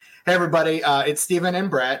Hey, everybody. It's Steven and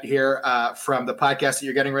Brett here from the podcast that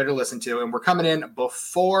you're getting ready to listen to. And we're coming in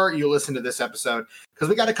before you listen to this episode because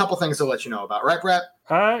we got a couple things to let you know about. Right, Brett?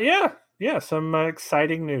 Yeah. Some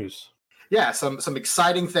exciting news. Yeah, some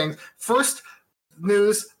exciting things. First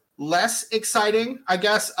news, less exciting, I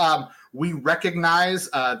guess. We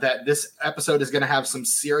recognize that this episode is going to have some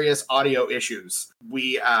serious audio issues.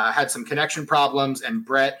 We had some connection problems, and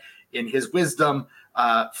Brett, in his wisdom,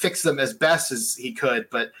 fixed them as best as he could.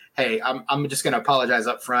 But hey, I'm just going to apologize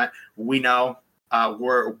up front. We know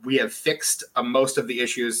we have fixed most of the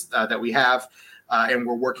issues that we have, and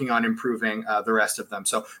we're working on improving the rest of them.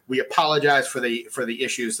 So we apologize for the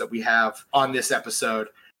issues that we have on this episode.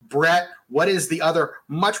 Brett, what is the other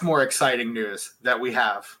much more exciting news that we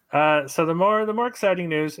have? So the more exciting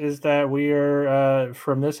news is that we are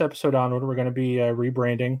from this episode onward, we're going to be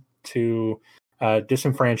rebranding to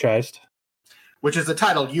Disenfranchised. Which is the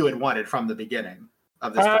title you had wanted from the beginning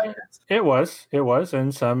of this podcast. It was,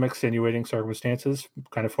 and some extenuating circumstances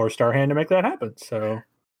kind of forced our hand to make that happen. So,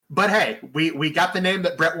 but hey, we got the name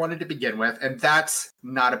that Brett wanted to begin with, and that's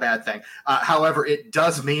not a bad thing. However, it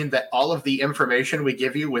does mean that all of the information we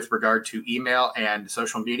give you with regard to email and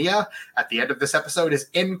social media at the end of this episode is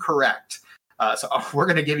incorrect. So we're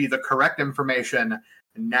going to give you the correct information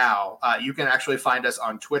now. You can actually find us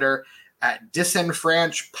on Twitter at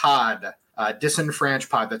Disenfranchpod.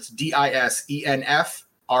 Disenfranchpod. That's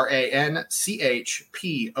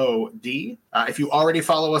DISENFRANCHPOD. If you already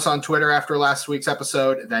follow us on Twitter after last week's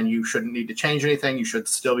episode, then you shouldn't need to change anything. You should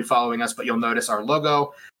still be following us, but you'll notice our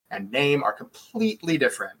logo and name are completely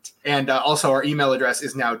different. And also our email address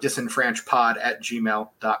is now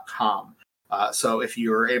disenfranchpod@gmail.com. So if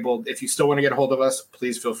you still want to get a hold of us,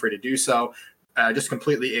 please feel free to do so. Just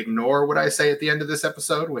completely ignore what I say at the end of this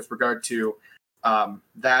episode with regard to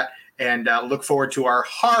that. And look forward to our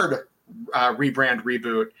hard rebrand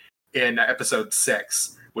reboot in episode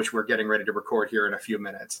 6, which we're getting ready to record here in a few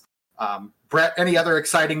minutes. Brett, any other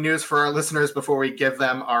exciting news for our listeners before we give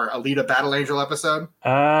them our Alita Battle Angel episode?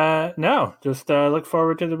 No, just look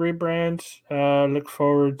forward to the rebrand. Look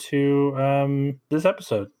forward to this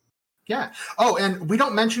episode. Yeah. Oh, and we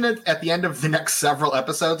don't mention it at the end of the next several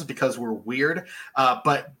episodes because we're weird.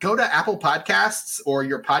 But go to Apple Podcasts or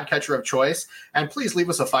your podcatcher of choice, and please leave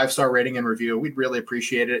us a 5-star rating and review. We'd really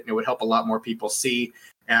appreciate it, and it would help a lot more people see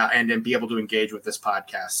and be able to engage with this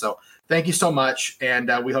podcast. So thank you so much,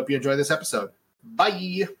 and we hope you enjoy this episode.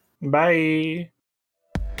 Bye. Bye.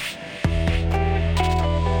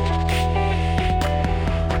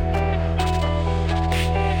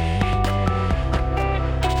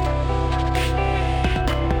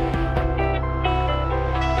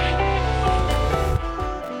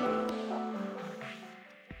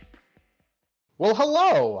 Well,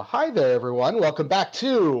 hello. Hi there, everyone. Welcome back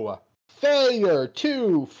to Failure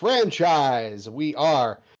to Franchise. We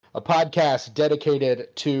are a podcast dedicated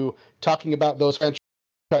to talking about those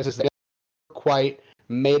franchises that never quite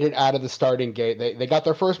made it out of the starting gate. They got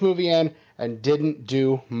their first movie in and didn't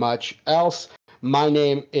do much else. My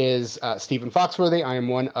name is Stephen Foxworthy. I am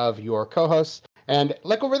one of your co-hosts. And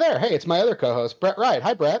look over there. Hey, it's my other co-host, Brett Wright.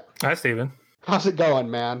 Hi, Brett. Hi, Stephen. How's it going,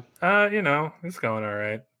 man? It's going all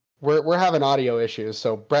right. We're having audio issues,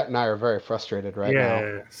 so Brett and I are very frustrated now.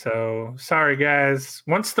 Yeah, so sorry guys.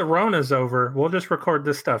 Once the Rona's over, we'll just record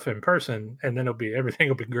this stuff in person, and then everything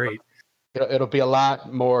will be great. It'll be a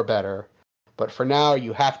lot more better. But for now,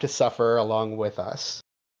 you have to suffer along with us.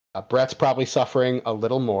 Brett's probably suffering a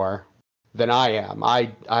little more than I am.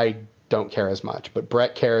 I don't care as much, but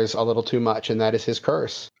Brett cares a little too much, and that is his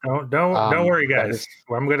curse. Don't worry, guys.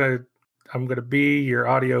 I'm gonna be your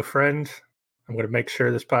audio friend. I'm going to make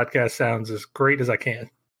sure this podcast sounds as great as I can.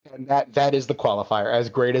 And that is the qualifier, as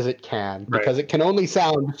great as it can, because It can only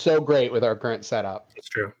sound so great with our current setup. It's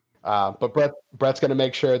true. But Brett's going to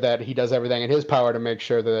make sure that he does everything in his power to make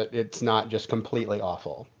sure that it's not just completely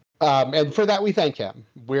awful. And for that, we thank him.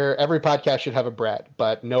 Every podcast should have a Brett,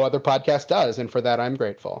 but no other podcast does, and for that, I'm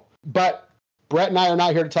grateful. But Brett and I are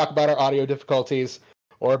not here to talk about our audio difficulties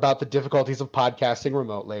or about the difficulties of podcasting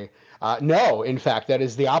remotely. No, in fact, that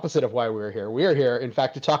is the opposite of why we're here. We're here, in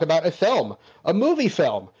fact, to talk about a movie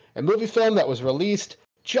film that was released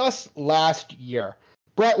just last year.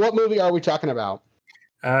 Brett, what movie are we talking about?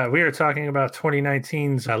 We are talking about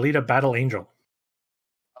 2019's Alita Battle Angel.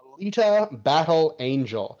 Alita Battle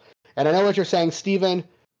Angel. And I know what you're saying, Steven,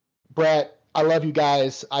 Brett, I love you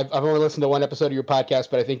guys. I've only listened to one episode of your podcast,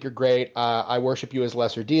 but I think you're great. I worship you as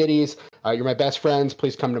lesser deities. You're my best friends.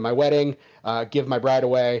 Please come to my wedding. Give my bride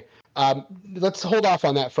away. Let's hold off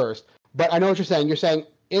on that first. But I know what you're saying. You're saying,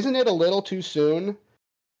 isn't it a little too soon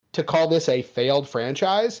to call this a failed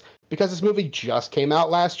franchise? because this movie just came out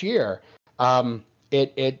last year.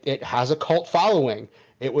 It has a cult following.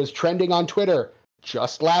 It was trending on Twitter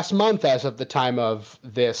just last month as of the time of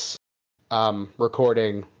this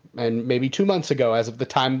recording, and maybe 2 months ago as of the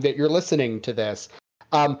time that you're listening to this.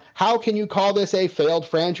 How can you call this a failed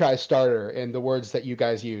franchise starter in the words that you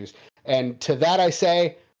guys use? And to that I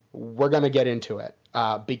say, we're going to get into it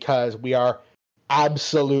because we are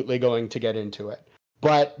absolutely going to get into it.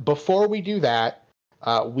 But before we do that,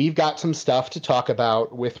 we've got some stuff to talk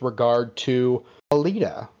about with regard to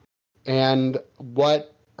Alita and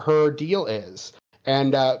what her deal is.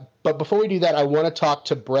 And but before we do that, I want to talk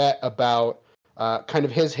to Brett about kind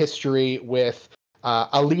of his history with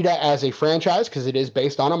Alita as a franchise, because it is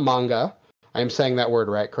based on a manga. I am saying that word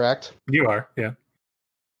right, correct? You are, yeah.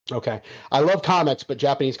 Okay. I love comics, but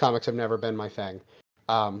Japanese comics have never been my thing.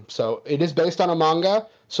 So it is based on a manga.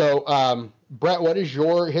 So, Brett, what is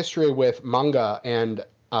your history with manga and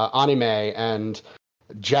anime and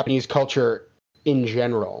Japanese culture in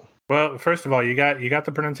general? Well, first of all, you got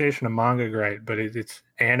the pronunciation of manga right, but it's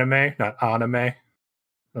anime, not anime.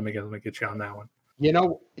 Let me get you on that one. You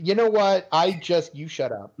know what? You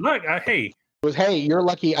shut up. Look, hey. It was, hey, you're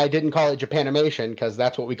lucky I didn't call it Japanimation, because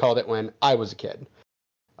that's what we called it when I was a kid.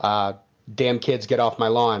 Damn kids get off my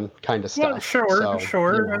lawn kind of stuff. Well,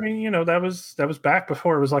 sure. You know. I mean, that was back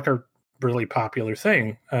before it was like a really popular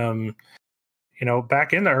thing.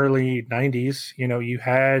 Back in the early 90s, you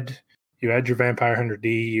had your Vampire Hunter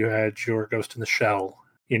D, you had your Ghost in the Shell.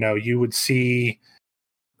 You would see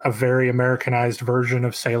a very Americanized version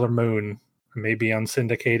of Sailor Moon, maybe on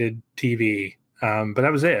syndicated TV. But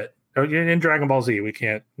that was it. In Dragon Ball Z, we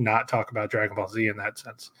can't not talk about Dragon Ball Z in that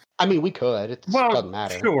sense. I mean, we could. It doesn't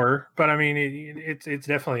matter. Sure, but I mean, it's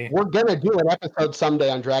definitely. We're gonna do an episode someday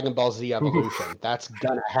on Dragon Ball Z Evolution. That's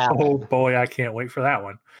gonna happen. Oh boy, I can't wait for that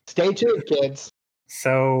one. Stay tuned, kids.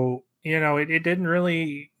 So it didn't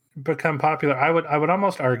really become popular. I would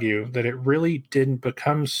almost argue that it really didn't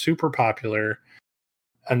become super popular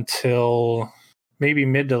until maybe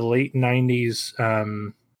mid to late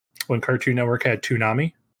 90s, when Cartoon Network had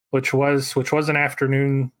Toonami, which was an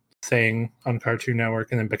afternoon thing on Cartoon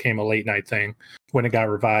Network and then became a late night thing when it got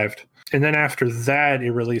revived. And then after that,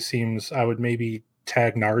 it really seems I would maybe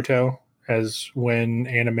tag Naruto as when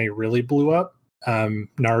anime really blew up.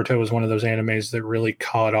 Naruto was one of those animes that really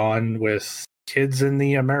caught on with kids in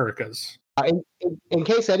the Americas. In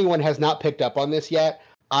case anyone has not picked up on this yet,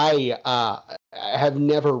 I have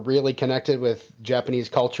never really connected with Japanese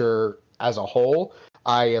culture as a whole.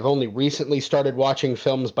 I have only recently started watching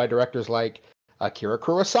films by directors like Akira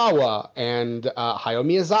Kurosawa and Hayao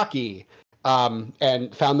Miyazaki,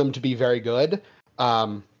 and found them to be very good.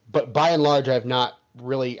 But by and large, I have not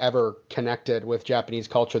really ever connected with Japanese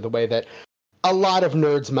culture the way that a lot of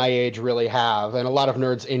nerds my age really have, and a lot of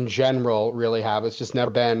nerds in general really have. It's just never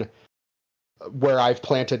been where I've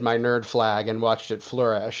planted my nerd flag and watched it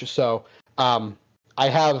flourish. So I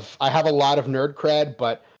have a lot of nerd cred,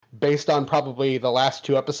 but based on probably the last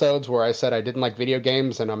 2 episodes where I said I didn't like video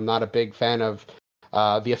games and I'm not a big fan of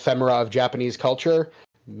the ephemera of Japanese culture,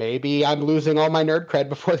 maybe I'm losing all my nerd cred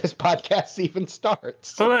before this podcast even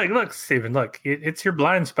starts. So look, Steven, it's your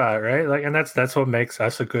blind spot, right? And that's what makes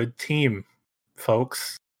us a good team,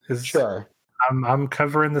 folks. Sure. I'm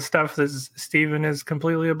covering the stuff that Steven is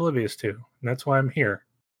completely oblivious to, and that's why I'm here.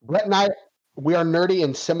 Brett and I, we are nerdy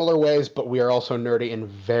in similar ways, but we are also nerdy in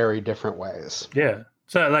very different ways. Yeah.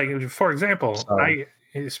 So, for example,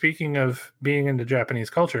 speaking of being into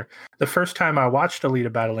Japanese culture, the first time I watched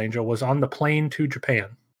Alita Battle Angel was on the plane to Japan.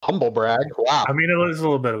 Humble brag. Wow. I mean, it was a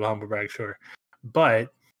little bit of a humble brag, sure.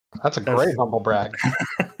 But that's a great humble brag.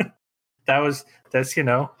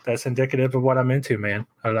 That's indicative of what I'm into, man.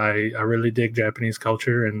 I really dig Japanese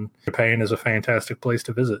culture, and Japan is a fantastic place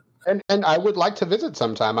to visit. And I would like to visit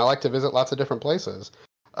sometime. I like to visit lots of different places.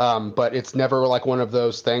 But it's never like one of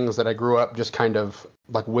those things that I grew up just kind of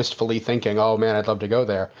like wistfully thinking, oh man, I'd love to go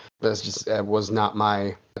there. That's just, it was not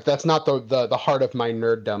that's not the heart of my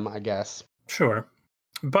nerddom, I guess. Sure.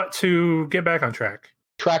 But to get back on track.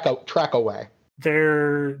 Track away.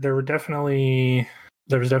 There was definitely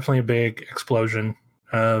a big explosion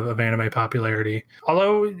of anime popularity.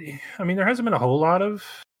 Although, I mean, there hasn't been a whole lot of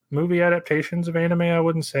movie adaptations of anime, I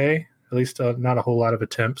wouldn't say. At least not a whole lot of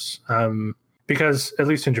attempts. Because, at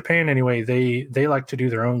least in Japan anyway, they like to do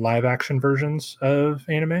their own live-action versions of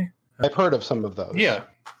anime. I've heard of some of those. Yeah.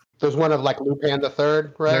 There's one of, like, Lupin the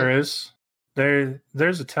Third, right? There is.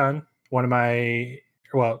 There's a ton. My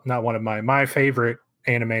favorite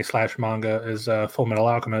anime/manga is Full Metal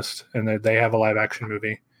Alchemist, and they have a live-action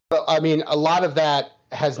movie. But, I mean, a lot of that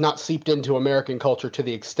has not seeped into American culture to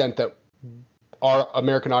the extent that our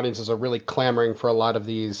American audiences are really clamoring for a lot of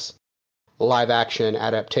these live action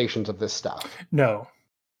adaptations of this stuff. No,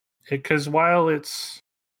 because while it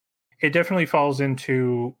definitely falls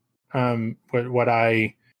into what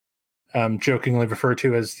I jokingly refer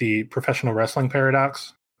to as the professional wrestling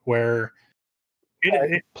paradox, where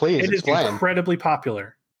it is incredibly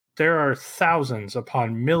popular. There are thousands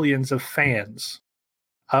upon millions of fans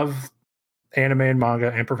of anime and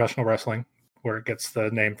manga and professional wrestling, where it gets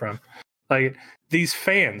the name from. Like, these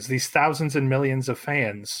fans, these thousands and millions of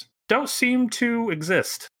fans, don't seem to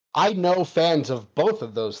exist. I know fans of both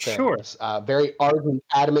of those things. Sure. Very ardent,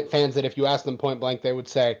 adamant fans that if you ask them point blank, they would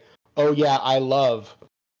say, oh yeah, I love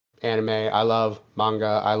anime, I love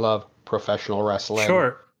manga, I love professional wrestling.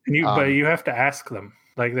 Sure. But you have to ask them.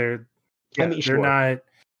 Like, they're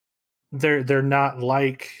not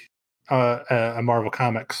like a Marvel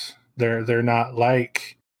Comics. They're not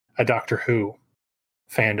like a Doctor Who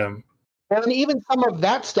fandom. And even some of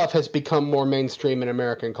that stuff has become more mainstream in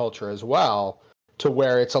American culture as well, to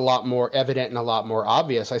where it's a lot more evident and a lot more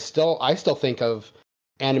obvious. I still think of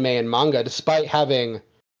anime and manga, despite having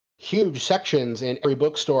huge sections in every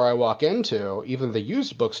bookstore I walk into, even the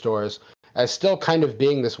used bookstores, as still kind of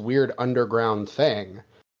being this weird underground thing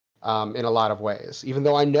in a lot of ways. Even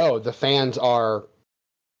though I know the fans are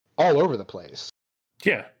all over the place.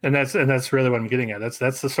 Yeah, and that's really what I'm getting at.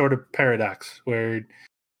 That's the sort of paradox where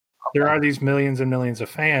there are these millions and millions of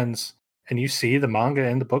fans, and you see the manga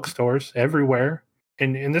in the bookstores everywhere.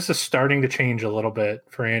 And this is starting to change a little bit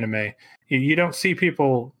for anime. You don't see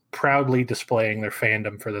people proudly displaying their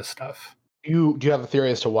fandom for this stuff. Do you have a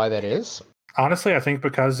theory as to why that is? Honestly, I think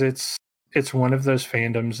because it's one of those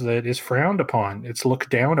fandoms that is frowned upon. It's looked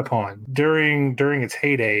down upon. During its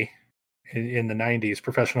heyday in the 90s,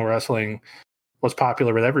 professional wrestling was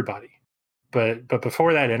popular with everybody. But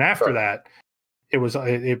before that and after that,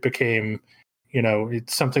 it became,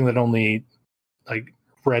 it's something that only like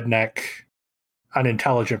redneck,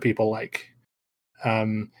 unintelligent people like.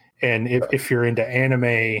 And if you're into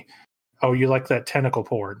anime, oh, you like that tentacle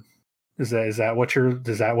porn? Is that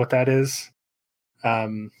what that is?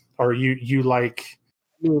 Or you like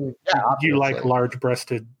you like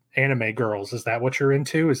large-breasted anime girls? Is that what you're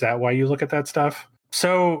into? Is that why you look at that stuff?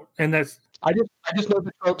 So, and that's I just know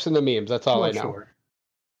the tropes and the memes. That's all I know. Sure.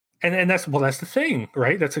 And that's the thing,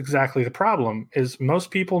 right? That's exactly the problem. Is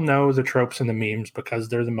most people know the tropes and the memes because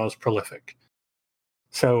they're the most prolific.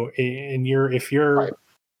 So, if you're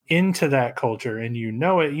into that culture and you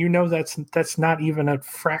know that's not even a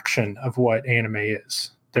fraction of what anime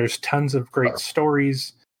is. There's tons of great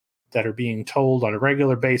stories that are being told on a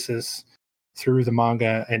regular basis through the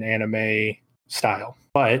manga and anime style.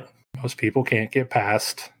 But most people can't get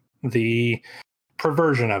past the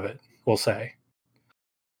perversion of it, we'll say.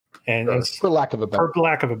 And for lack of a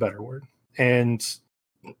better word. And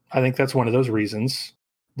I think that's one of those reasons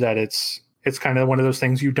that it's kind of one of those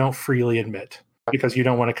things you don't freely admit because you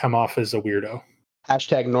don't want to come off as a weirdo.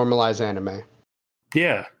 Hashtag normalize anime.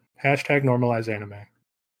 Yeah. Hashtag normalize anime.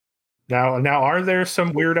 Now, are there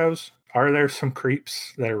some weirdos? Are there some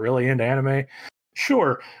creeps that are really into anime?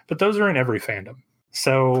 Sure, but those are in every fandom.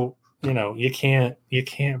 So, you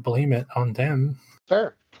can't blame it on them.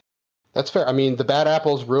 Fair. That's fair. I mean, the bad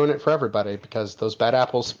apples ruin it for everybody because those bad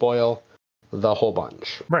apples spoil the whole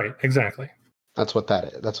bunch. Right, exactly. That's what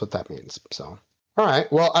that is. That's what that means. So, all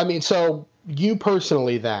right. Well, I mean, so you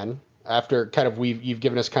personally then, after kind of you've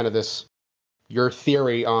given us kind of your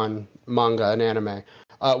theory on manga and anime.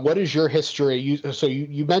 What is your history?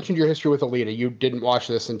 You mentioned your history with Alita. You didn't watch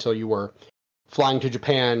this until you were flying to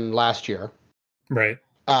Japan last year. Right.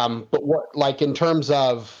 But what, like in terms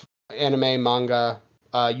of anime, manga,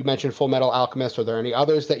 you mentioned Full Metal Alchemist. Are there any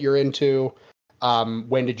others that you're into?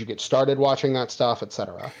 When did you get started watching that stuff,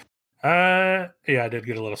 etc.? Yeah, I did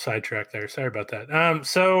get a little sidetracked there. Sorry about that.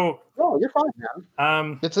 Oh, you're fine,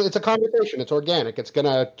 man. It's a conversation. It's organic. It's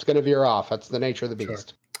gonna veer off. That's the nature of the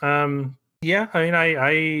beast. Sure. Yeah, I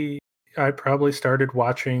mean, I probably started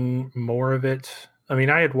watching more of it. I mean,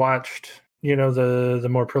 I had watched, the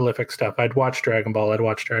more prolific stuff. I'd watched Dragon Ball. I'd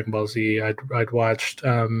watched Dragon Ball Z. I'd watched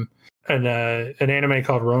an anime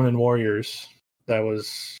called Ronin Warriors. That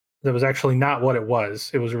was actually not what it was.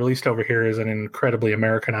 It was released over here as an incredibly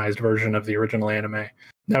Americanized version of the original anime.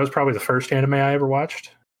 That was probably the first anime I ever watched,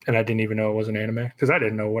 and I didn't even know it was an anime because I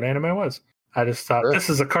didn't know what anime was. I just thought, This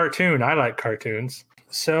is a cartoon. I like cartoons.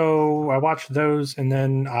 So I watched those, and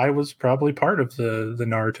then I was probably part of the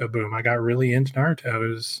Naruto boom. I got really into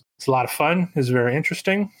Naruto. It's a lot of fun. It's very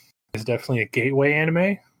interesting. It's definitely a gateway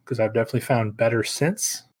anime because I've definitely found better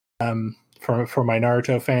since. For my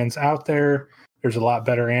Naruto fans out there, there's a lot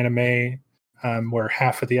better anime where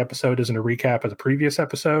half of the episode isn't a recap of the previous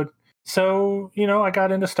episode. So, I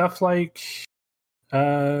got into stuff like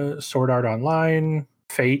Sword Art Online,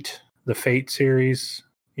 Fate, the Fate series.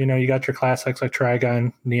 You got your classics like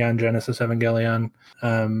Trigun, Neon Genesis Evangelion.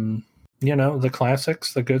 The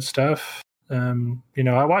classics, the good stuff. I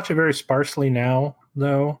watch it very sparsely now,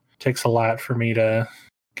 though. It takes a lot for me to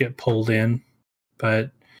get pulled in.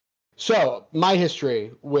 But so my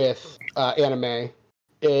history with anime,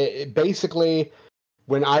 basically,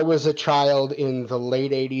 when I was a child in the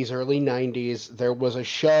late 80s, early 90s, there was a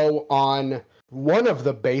show on one of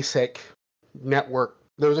the basic network.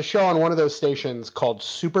 There was a show on one of those stations called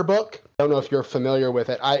Superbook. I don't know if you're familiar with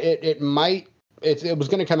it. It was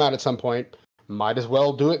going to come out at some point. Might as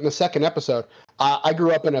well do it in the second episode. I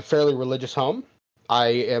grew up in a fairly religious home. I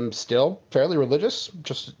am still fairly religious,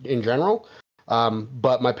 just in general.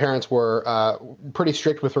 But my parents were pretty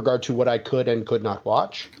strict with regard to what I could and could not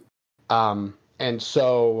watch. And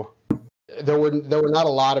so there were not a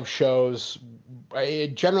lot of shows.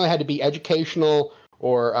 It generally had to be educational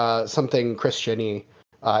or something Christian-y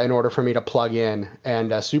in order for me to plug in.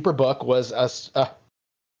 And Superbook was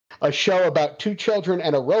a show about 2 children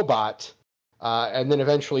and a robot, and then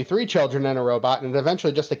eventually 3 children and a robot, and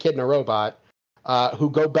eventually just a kid and a robot who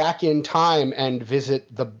go back in time and visit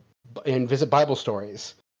Bible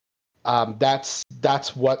stories.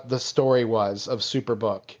 That's what the story was of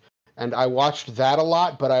Superbook. And I watched that a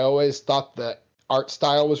lot, but I always thought the art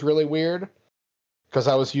style was really weird because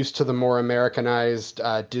I was used to the more Americanized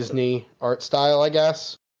Disney art style, I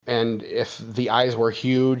guess. And if the eyes were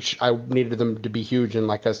huge, I needed them to be huge in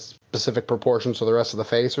like a specific proportion to the rest of the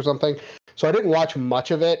face or something. So I didn't watch much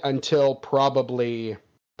of it until probably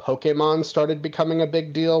Pokemon started becoming a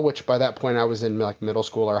big deal, which by that point I was in like middle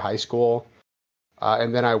school or high school.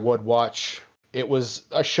 And then I would watch. It was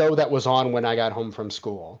a show that was on when I got home from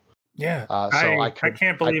school. Yeah, I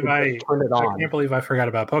can't believe I can't believe I forgot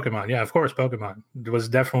about Pokemon. Yeah, of course, Pokemon was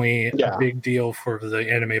definitely a big deal for the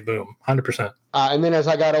anime boom, 100%. And then as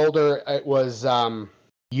I got older, it was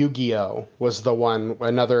Yu-Gi-Oh! Was the one,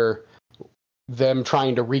 them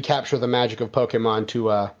trying to recapture the magic of Pokemon to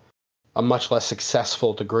a much less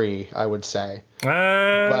successful degree, I would say.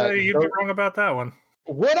 You'd be wrong about that one.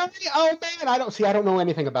 Would I? Oh man, I don't know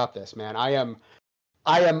anything about this, man. I am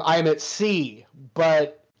at sea,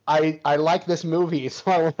 but I like this movie,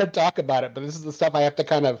 so I want to talk about it. But this is the stuff I have to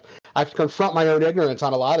confront my own ignorance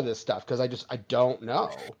on a lot of this stuff because I don't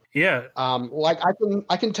know. Yeah. Like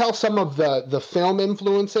I can tell some of the film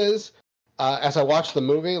influences as I watch the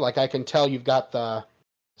movie. Like I can tell you've got the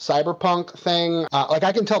cyberpunk thing. Like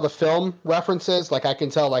I can tell the film references. Like I can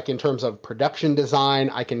tell like in terms of production design.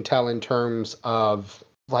 I can tell in terms of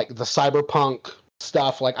like the cyberpunk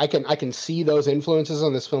stuff. Like I can see those influences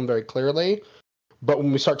on this film very clearly. But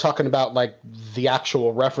when we start talking about like the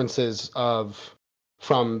actual references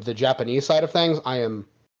from the Japanese side of things, I am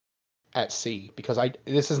at sea because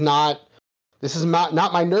this is not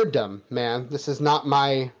my nerddom, man. This is not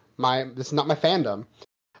my fandom.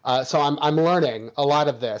 So I'm learning a lot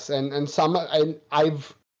of this, and some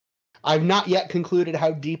I've not yet concluded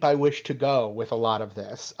how deep I wish to go with a lot of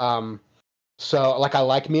this. So like I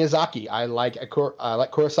like Miyazaki, I like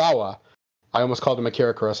Kurosawa. I almost called him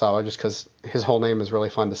Akira Kurosawa just because his whole name is really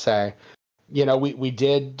fun to say. We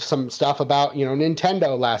did some stuff about,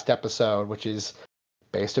 Nintendo last episode, which is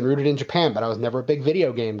based and rooted in Japan, but I was never a big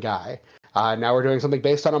video game guy. Now we're doing something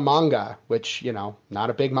based on a manga, which, not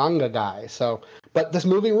a big manga guy. So, but this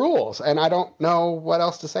movie rules, and I don't know what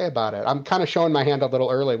else to say about it. I'm kind of showing my hand a little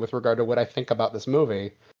early with regard to what I think about this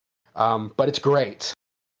movie. But it's great.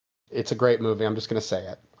 It's a great movie. I'm just going to say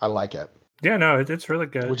it. I like it. Yeah, no, it's really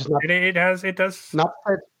good. Which is not, it does. Not,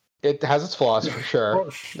 it has its flaws for sure,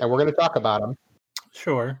 and we're going to talk about them.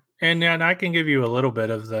 Sure, and I can give you a little bit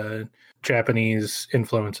of the Japanese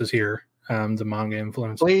influences here, the manga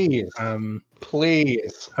influences. Please.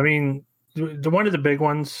 I mean, the one of the big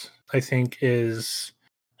ones I think is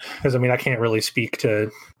because I can't really speak to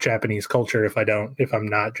Japanese culture if I'm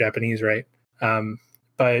not Japanese, right?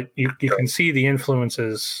 But you can see the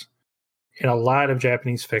influences in a lot of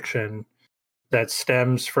Japanese fiction that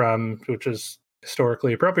stems from, which is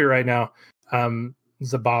historically appropriate right now, the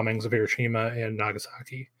bombings of Hiroshima and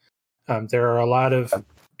Nagasaki. There are a lot of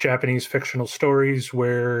Japanese fictional stories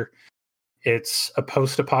where it's a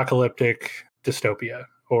post-apocalyptic dystopia,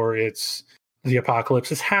 or it's the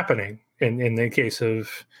apocalypse is happening. In the case of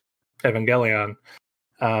Evangelion,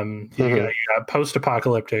 you got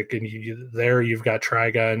post-apocalyptic, and you've got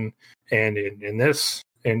Trigun, and in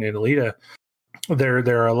Alita,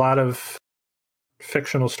 there are a lot of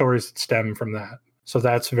fictional stories that stem from that. So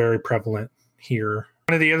that's very prevalent here.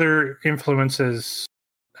 One of the other influences,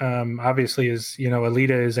 obviously, is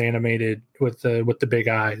Alita is animated with the big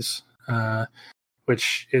eyes,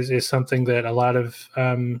 which is something that a lot of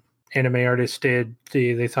anime artists did.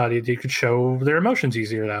 They thought they could show their emotions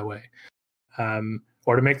easier that way,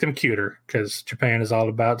 or to make them cuter, because Japan is all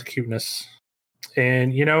about the cuteness.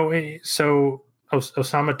 And so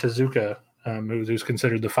Osamu Tezuka, who's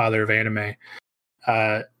considered the father of anime,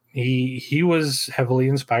 he was heavily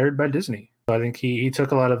inspired by Disney. So I think he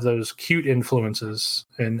took a lot of those cute influences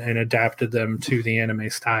and adapted them to the anime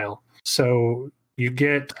style. So you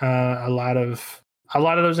get a lot of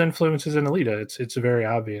those influences in Alita. It's very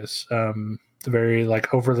obvious. The very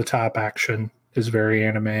over the top action is very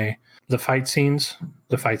anime. The fight scenes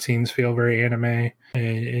feel very anime.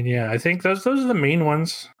 And yeah, I think those are the main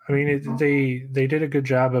ones. I mean, they did a good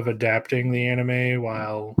job of adapting the anime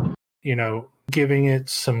while giving it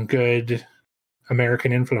some good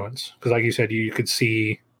American influence, because like you said, you could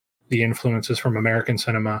see the influences from American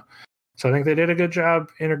cinema. So I think they did a good job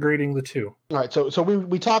integrating the two. All right, so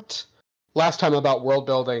we talked last time about world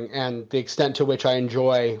building and the extent to which I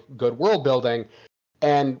enjoy good world building,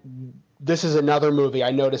 and this is another movie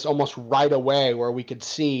I noticed almost right away where we could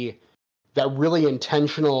see that really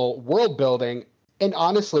intentional world building, and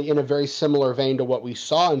honestly in a very similar vein to what we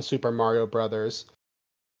saw in Super Mario Brothers,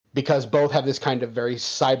 because both have this kind of very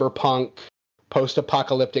cyberpunk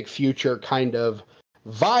post-apocalyptic future kind of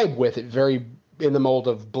vibe with it, very in the mold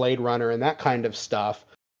of Blade Runner and that kind of stuff.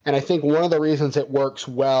 And I think one of the reasons it works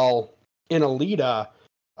well in Alita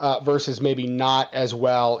versus maybe not as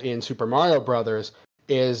well in Super Mario Brothers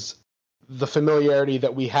is the familiarity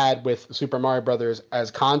that we had with Super Mario Brothers as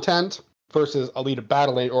content versus Alita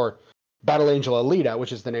Battle Angel Alita,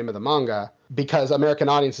 which is the name of the manga, because American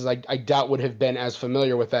audiences, I doubt, would have been as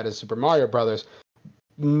familiar with that as Super Mario Brothers.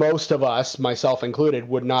 Most of us, myself included,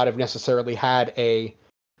 would not have necessarily had a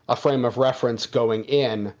frame of reference going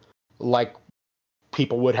in like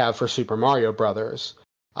people would have for Super Mario Brothers.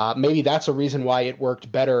 Maybe that's a reason why it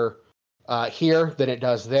worked better here than it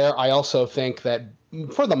does there. I also think that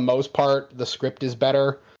for the most part, the script is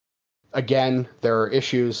better. Again, there are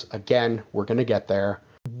issues. Again, we're going to get there.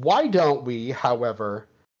 Why don't we, however,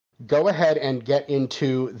 go ahead and get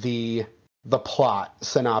into the plot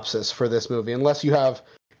synopsis for this movie, unless you have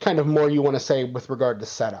kind of more you want to say with regard to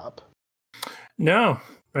setup. No,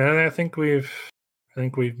 I think we've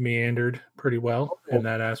meandered pretty well in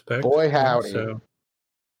that aspect. Boy, howdy. So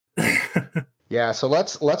yeah, so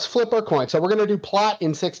let's flip our coin. So we're going to do plot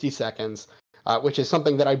in 60 seconds, which is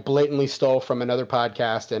something that I blatantly stole from another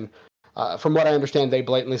podcast, and from what I understand, they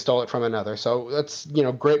blatantly stole it from another. So that's,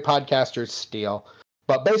 great podcasters steal.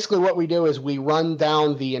 But basically what we do is we run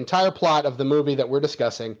down the entire plot of the movie that we're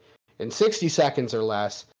discussing in 60 seconds or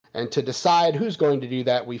less. And to decide who's going to do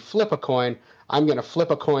that, we flip a coin. I'm going to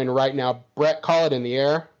flip a coin right now. Brett, call it in the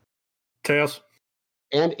air. Tails.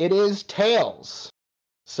 And it is tails.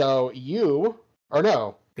 So you, or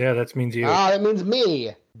no. Yeah, that means you. That means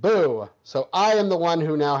me. Boo. So I am the one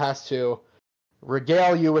who now has to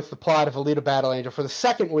regale you with the plot of Alita Battle Angel for the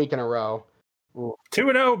second week in a row.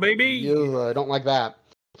 2-0, baby. You don't like that.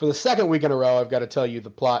 For the second week in a row, I've got to tell you the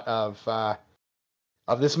plot of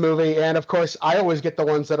this movie, and of course, I always get the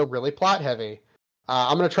ones that are really plot heavy.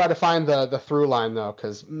 I'm going to try to find the through line though,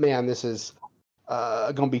 because man, this is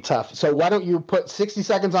going to be tough. So why don't you put 60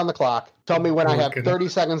 seconds on the clock? Tell me when I have 30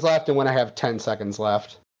 seconds left and when I have 10 seconds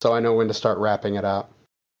left, so I know when to start wrapping it up.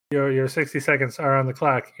 Your 60 seconds are on the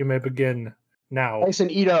clock. You may begin now. Tyson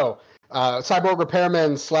Ito, cyborg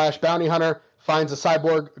repairman / bounty hunter, finds a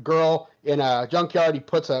cyborg girl in a junkyard. He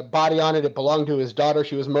puts a body on it. It belonged to his daughter.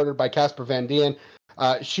 She was murdered by Casper Van Dien.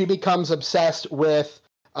 She becomes obsessed with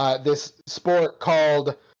this sport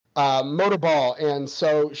called motorball, and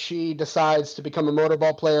so she decides to become a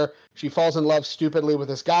motorball player. She falls in love stupidly with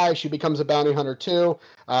this guy. She becomes a bounty hunter too.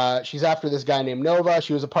 She's after this guy named Nova.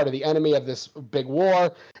 She was a part of the enemy of this big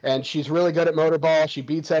war, and she's really good at motorball. She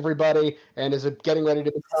beats everybody and is getting ready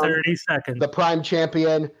to become 30 seconds. The prime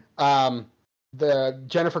champion. The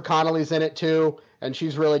Jennifer Connelly's in it too, and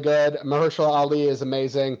she's really good. Mahershala Ali is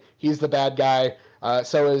amazing. He's the bad guy.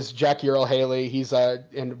 So is Jackie Earle Haley. He's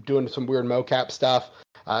doing some weird mocap stuff.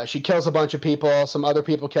 She kills a bunch of people. Some other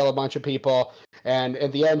people kill a bunch of people. And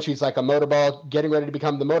at the end, she's like getting ready to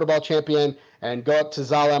become the motorball champion and go up to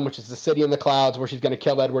Zalem, which is the city in the clouds, where she's going to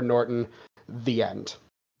kill Edward Norton. The end.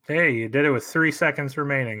 Hey, you did it with 3 seconds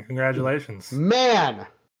remaining. Congratulations. Man,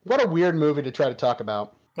 what a weird movie to try to talk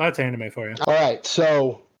about. That's anime for you. All right,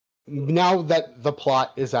 so now that the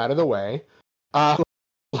plot is out of the way,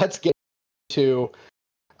 let's get to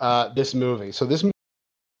this movie. So this movie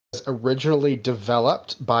is was originally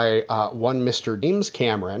developed by one Mr. James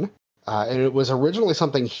Cameron, and it was originally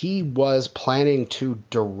something he was planning to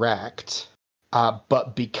direct,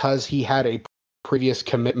 but because he had a previous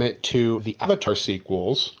commitment to the Avatar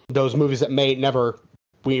sequels, those movies that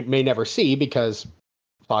we may never see because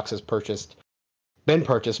Fox has been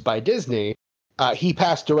purchased by Disney, he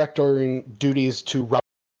passed directing duties to Robert.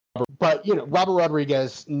 But Robert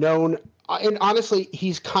Rodriguez, known, and honestly,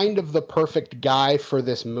 he's kind of the perfect guy for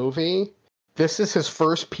this movie. This is his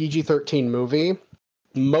first PG-13 movie.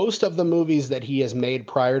 Most of the movies that he has made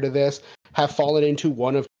prior to this have fallen into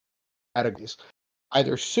one of two categories: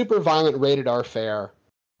 either super violent rated R fare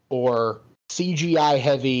or CGI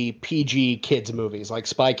heavy PG kids movies like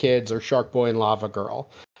Spy Kids or Shark Boy and Lava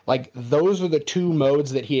Girl. Like, those are the two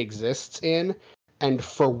modes that he exists in. And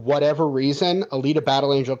for whatever reason, Alita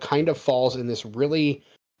Battle Angel kind of falls in this really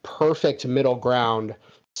perfect middle ground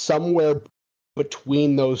somewhere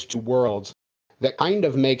between those two worlds that kind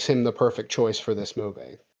of makes him the perfect choice for this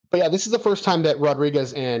movie. But yeah, this is the first time that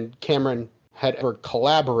Rodriguez and Cameron had ever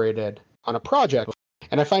collaborated on a project.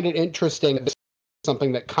 And I find it interesting that this is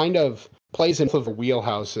something that kind of plays into the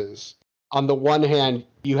wheelhouses. On the one hand,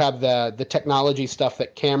 you have the technology stuff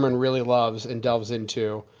that Cameron really loves and delves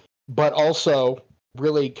into, but also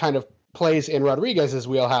really kind of plays in Rodriguez's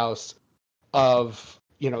wheelhouse of,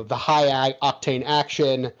 the high octane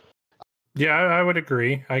action. Yeah, I would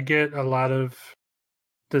agree. I get a lot of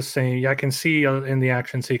the same. I can see in the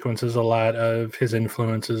action sequences a lot of his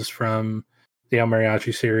influences from the El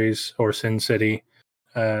Mariachi series or Sin City.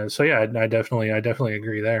 So yeah, I definitely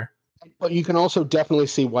agree there. But you can also definitely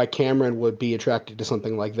see why Cameron would be attracted to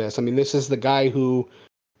something like this. I mean, this is the guy who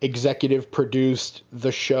executive produced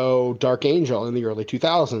the show Dark Angel in the early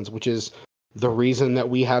 2000s, which is the reason that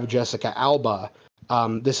we have Jessica Alba.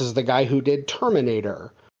 This is the guy who did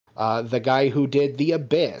Terminator, the guy who did The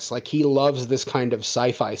Abyss. Like, he loves this kind of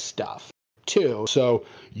sci-fi stuff too. So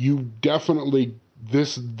you definitely,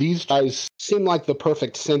 these guys seem like the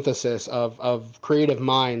perfect synthesis of creative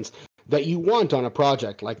minds that you want on a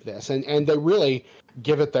project like this, and they really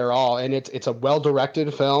give it their all. And it's a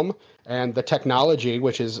well-directed film, and the technology,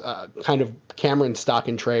 which is kind of Cameron's stock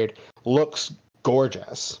in trade, looks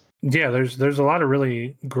gorgeous. Yeah, there's a lot of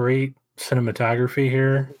really great cinematography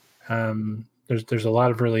here. There's a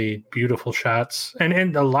lot of really beautiful shots,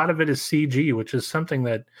 and a lot of it is CG, which is something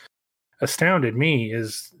that astounded me,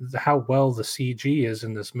 is how well the CG is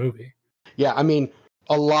in this movie. Yeah, I mean,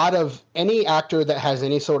 a lot of any actor that has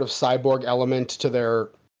any sort of cyborg element to their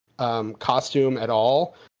costume at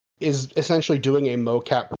all is essentially doing a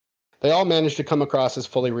mocap. They all manage to come across as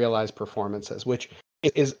fully realized performances, which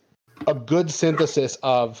is a good synthesis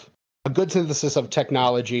of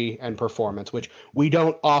technology and performance, which we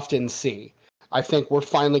don't often see. I think we're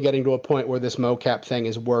finally getting to a point where this mocap thing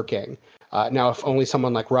is working. Now, if only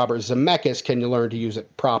someone like Robert Zemeckis can learn to use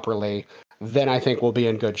it properly, then I think we'll be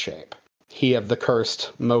in good shape. He of the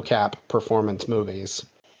cursed mocap performance movies.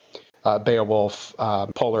 Beowulf,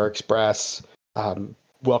 Polar Express,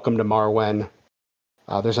 Welcome to Marwen.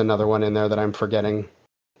 There's another one in there that I'm forgetting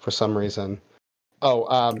for some reason.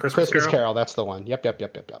 Oh, Christmas Carol. That's the one. Yep.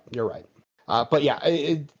 You're right. But yeah,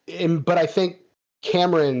 but I think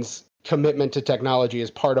Cameron's commitment to technology is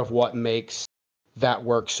part of what makes that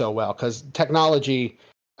work so well. Because technology,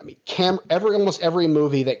 I mean, almost every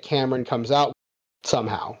movie that Cameron comes out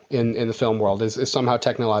somehow in the film world is somehow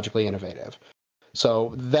technologically innovative.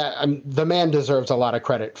 So that the man deserves a lot of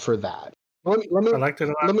credit for that. I liked it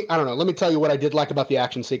a lot. Let me tell you what I did like about the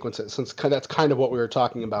action sequences, since that's kind of what we were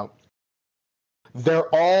talking about.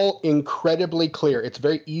 They're all incredibly clear. It's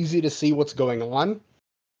very easy to see what's going on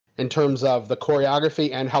in terms of the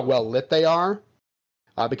choreography and how well lit they are,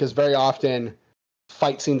 because very often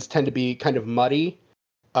fight scenes tend to be kind of muddy.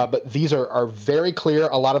 But these are very clear.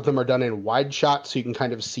 A lot of them are done in wide shots, so you can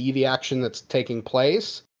kind of see the action that's taking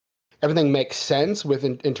place. Everything makes sense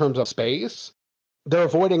in terms of space. They're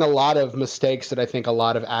avoiding a lot of mistakes that I think a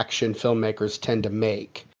lot of action filmmakers tend to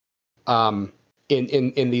make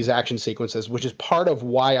in these action sequences, which is part of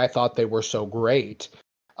why I thought they were so great.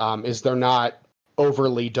 Is they're not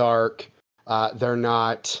overly dark. They're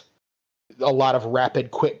not a lot of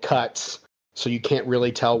rapid, quick cuts, so you can't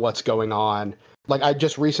really tell what's going on. Like, I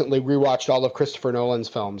just recently rewatched all of Christopher Nolan's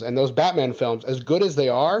films, and those Batman films, as good as they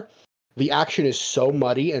are, the action is so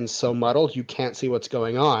muddy and so muddled, you can't see what's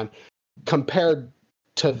going on. Compared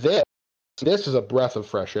to this is a breath of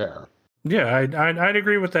fresh air. Yeah, I'd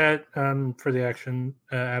agree with that for the action,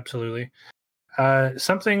 absolutely.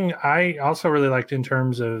 Something I also really liked in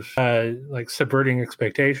terms of like subverting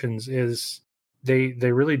expectations is they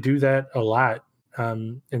really do that a lot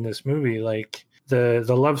in this movie. Like, the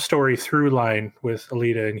love story through line with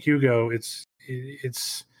Alita and Hugo. It's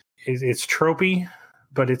tropey,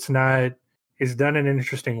 but it's not. It's done in an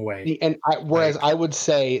interesting way. And whereas I would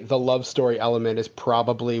say the love story element is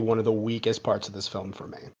probably one of the weakest parts of this film for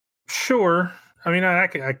me. Sure, I mean I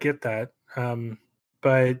get that,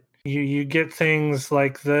 but you get things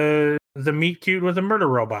like the meet cute with a murder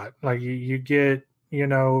robot. Like you get,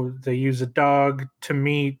 they use a dog to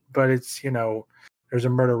meet, but it's there's a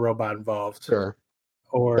murder robot involved. Sure.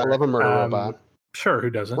 Or I love a murder robot. Sure,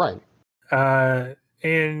 who doesn't? Right.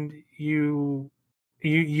 And you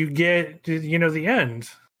get the end.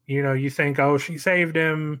 You think, oh, she saved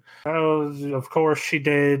him. Oh, of course she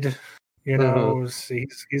did. He's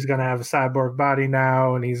gonna have a cyborg body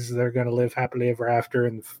now, and they're gonna live happily ever after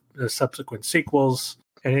in the subsequent sequels.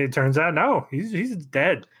 And it turns out, no, he's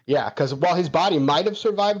dead. Yeah, because while his body might have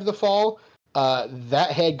survived the fall,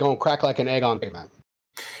 that head gonna crack like an egg on pavement.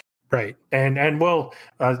 Right, and we'll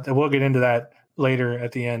get into that later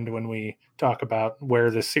at the end when we talk about where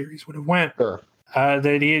this series would have went. Sure.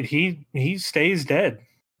 That he stays dead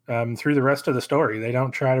through the rest of the story. They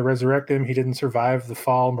don't try to resurrect him. He didn't survive the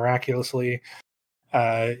fall miraculously.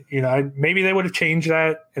 Maybe they would have changed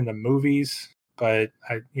that in the movies, but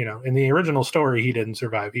in the original story, he didn't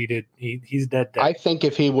survive. He did. He's dead. I think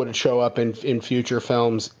if he would show up in future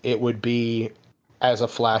films, it would be as a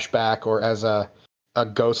flashback or as a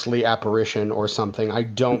ghostly apparition or something. I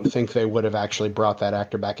don't think they would have actually brought that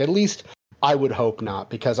actor back. At least I would hope not,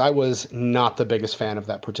 because I was not the biggest fan of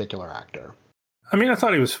that particular actor. I mean, I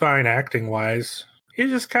thought he was fine acting wise. He's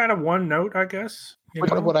just kind of one note, I guess.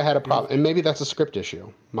 Part of what I had a problem, and maybe that's a script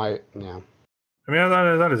issue. I mean,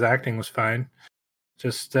 I thought his acting was fine.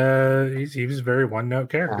 Just he was a very one note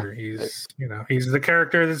character. Yeah. He's the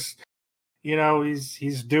character that's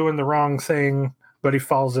he's doing the wrong thing, but he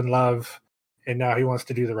falls in love, and now he wants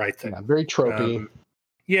to do the right thing. Yeah, very tropey.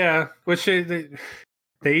 Which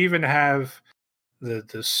they even have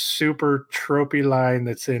the super tropey line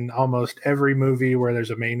that's in almost every movie where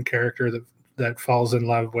there's a main character that falls in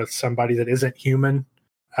love with somebody that isn't human.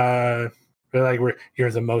 They're like,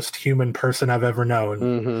 you're the most human person I've ever known.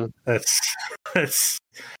 Mm-hmm. That's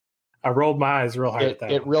I rolled my eyes real hard at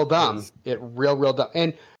that. It real dumb. It real dumb.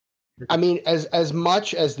 And I mean, as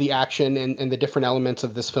much as the action and the different elements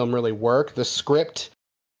of this film really work, the script,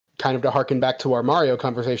 kind of to harken back to our Mario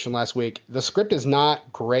conversation last week, the script is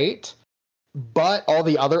not great, but all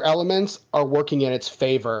the other elements are working in its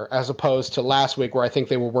favor, as opposed to last week where I think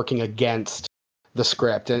they were working against the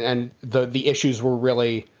script and the issues were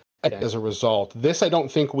really as a result. I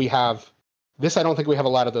don't think we have a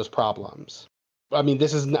lot of those problems. I mean,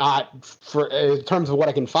 this is not, in terms of what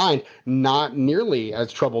I can find, not nearly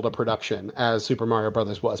as troubled a production as Super Mario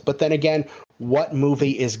Brothers was. But then again, what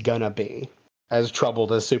movie is gonna be as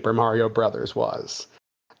troubled as Super Mario Brothers was?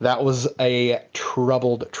 That was a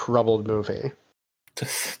troubled movie, to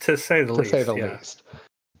say the least.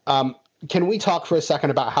 Can we talk for a second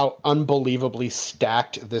about how unbelievably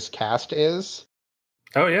stacked this cast is?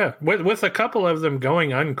 Oh yeah, with a couple of them going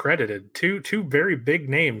uncredited. Two very big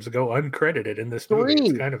names go uncredited in this movie.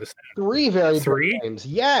 It's kind of a three very big names.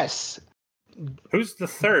 Yes. Who's the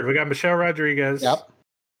third? We got Michelle Rodriguez. Yep.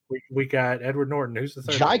 We got Edward Norton. Who's the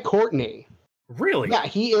third? Jai Courtney. Really? Yeah,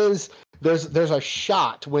 he is. There's a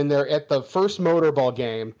shot when they're at the first motorball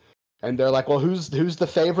game, and they're like, "Well, who's the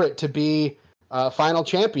favorite to be final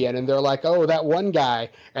champion?" And they're like, "Oh, that one guy."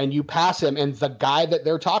 And you pass him, and the guy that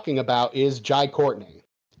they're talking about is Jai Courtney,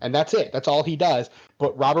 and that's it. That's all he does.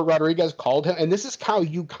 But Robert Rodriguez called him, and this is how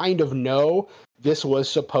you kind of know this was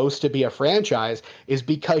supposed to be a franchise, is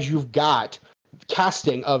because you've got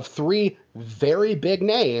casting of three very big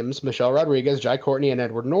names: Michelle Rodriguez, Jai Courtney, and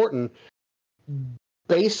Edward Norton,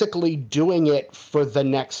 basically doing it for the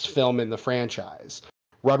next film in the franchise.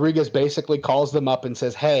 Rodriguez basically calls them up and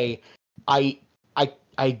says, "Hey, I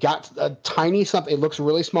got a tiny something. It looks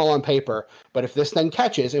really small on paper, but if this thing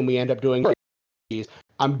catches and we end up doing movies,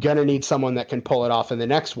 I'm gonna need someone that can pull it off in the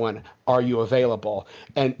next one. Are you available?"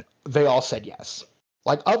 And they all said yes.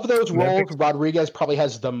 Like, of those roles, Rodriguez probably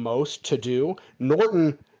has the most to do.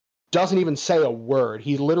 Norton doesn't even say a word.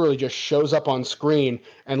 He literally just shows up on screen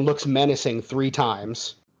and looks menacing 3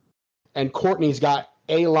 times. And Courtney's got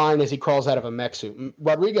a line as he crawls out of a mech suit.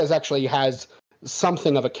 Rodriguez actually has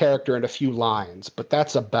something of a character and a few lines, but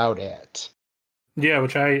that's about it. Yeah,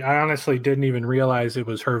 which I honestly didn't even realize it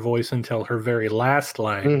was her voice until her very last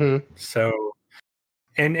line. Mm-hmm. So,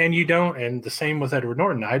 and you don't, and the same with Edward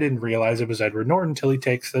Norton. I didn't realize it was Edward Norton until he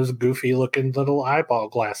takes those goofy looking little eyeball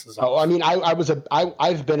glasses off. Oh, I mean,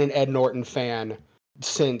 I've been an Ed Norton fan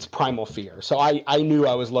since Primal Fear, so I knew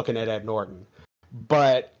I was looking at Ed Norton.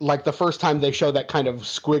 But like the first time they show that kind of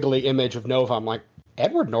squiggly image of Nova, I'm like,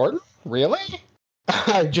 Edward Norton? Really?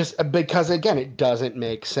 Just because again, it doesn't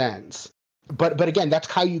make sense. But again, that's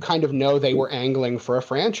how you kind of know they were angling for a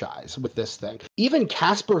franchise with this thing. Even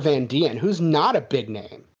Casper Van Dien, who's not a big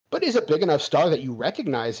name, but is a big enough star that you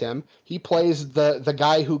recognize him. He plays the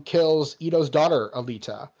guy who kills Ito's daughter,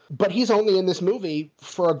 Alita. But he's only in this movie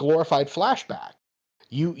for a glorified flashback.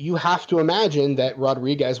 You have to imagine that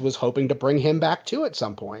Rodriguez was hoping to bring him back too at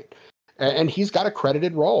some point. And he's got a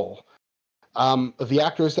credited role. The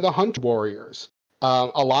actors are the Hunt Warriors.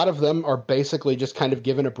 A lot of them are basically just kind of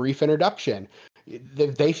given a brief introduction.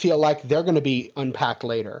 They feel like they're going to be unpacked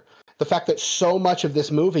later. The fact that so much of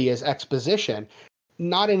this movie is exposition,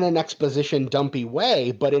 not in an exposition dumpy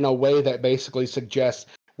way, but in a way that basically suggests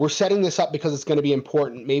we're setting this up because it's going to be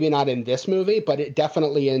important. Maybe not in this movie, but it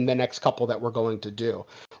definitely in the next couple that we're going to do.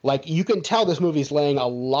 Like, you can tell this movie's laying a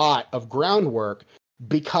lot of groundwork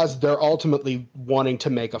because they're ultimately wanting to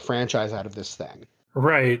make a franchise out of this thing.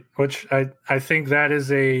 Right, which I think that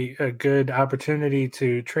is a good opportunity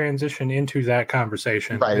to transition into that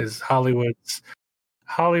conversation. Right. Is Hollywood's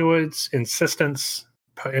insistence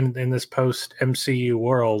in this post MCU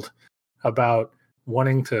world about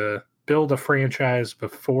wanting to build a franchise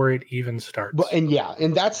before it even starts. Well,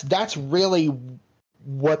 and that's really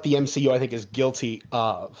what the MCU I think is guilty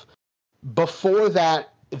of. Before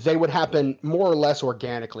that, they would happen more or less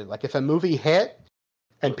organically. Like if a movie hit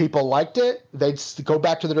and people liked it, they'd go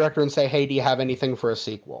back to the director and say, "Hey, do you have anything for a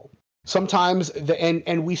sequel?" Sometimes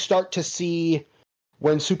and we start to see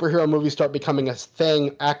when superhero movies start becoming a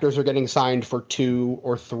thing, actors are getting signed for 2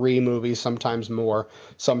 or 3 movies, sometimes more,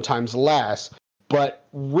 sometimes less. But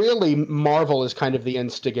really, Marvel is kind of the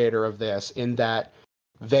instigator of this in that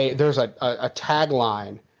there's a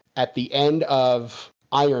tagline at the end of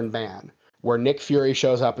Iron Man where Nick Fury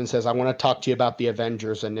shows up and says, "I want to talk to you about the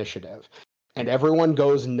Avengers Initiative." And everyone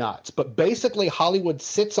goes nuts. But basically, Hollywood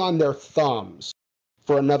sits on their thumbs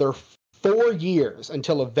for another 4 years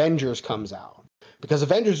until Avengers comes out. Because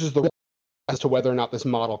Avengers is the as to whether or not this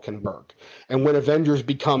model can work. And when Avengers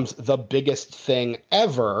becomes the biggest thing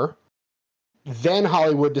ever, then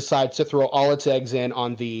Hollywood decides to throw all its eggs in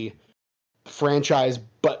on the franchise,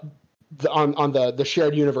 but on the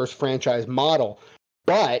shared universe franchise model.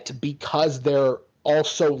 But because they're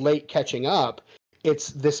also late catching up, it's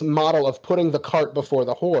this model of putting the cart before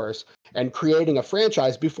the horse and creating a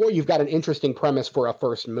franchise before you've got an interesting premise for a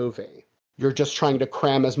first movie. You're just trying to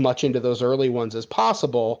cram as much into those early ones as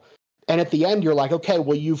possible. And at the end, you're like, okay,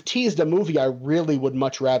 well, you've teased a movie I really would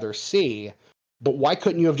much rather see, but why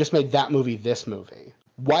couldn't you have just made that movie this movie?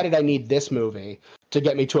 Why did I need this movie to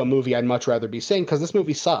get me to a movie I'd much rather be seeing? Because this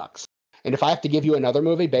movie sucks. And if I have to give you another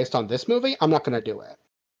movie based on this movie, I'm not going to do it.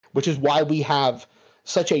 Which is why we have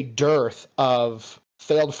such a dearth of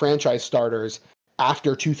failed franchise starters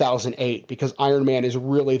after 2008, because Iron Man is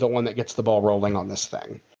really the one that gets the ball rolling on this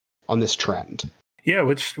thing, on this trend. Yeah,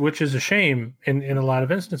 which is a shame in a lot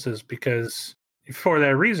of instances, because for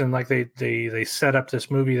that reason, like they set up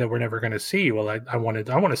this movie that we're never going to see. Well, I want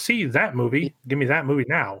to see that movie. Give me that movie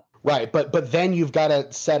now. Right, but then you've got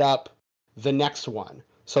to set up the next one.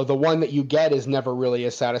 So the one that you get is never really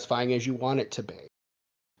as satisfying as you want it to be.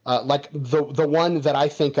 Like the one that I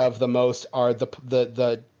think of the most are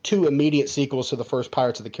the 2 immediate sequels to the first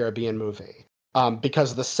Pirates of the Caribbean movie.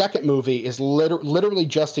 Because the second movie is literally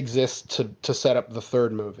just exists to set up the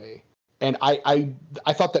third movie. And I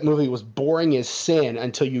thought that movie was boring as sin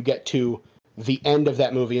until you get to the end of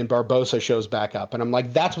that movie and Barbossa shows back up. And I'm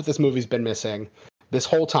like, that's what this movie's been missing this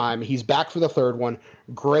whole time. He's back for the third one.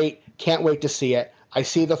 Great. Can't wait to see it. I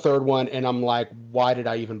see the third one and I'm like, why did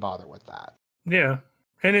I even bother with that? Yeah.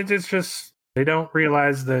 And it's just, they don't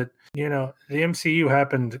realize that, the MCU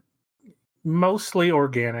happened mostly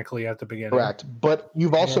organically at the beginning. Correct. But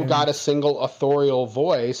you've also got a single authorial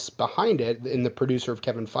voice behind it in the producer of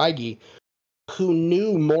Kevin Feige, who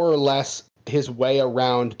knew more or less his way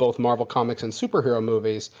around both Marvel Comics and superhero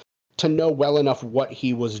movies to know well enough what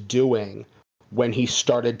he was doing when he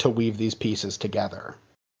started to weave these pieces together.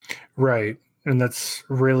 Right. And that's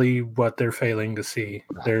really what they're failing to see.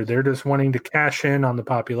 Right. They're just wanting to cash in on the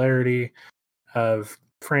popularity of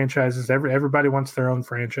franchises. Everybody wants their own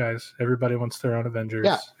franchise. Everybody wants their own Avengers.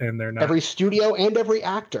 Yeah. And they're not. Every studio and every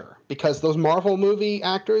actor, because those Marvel movie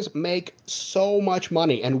actors make so much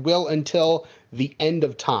money and will until the end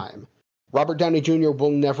of time. Robert Downey Jr.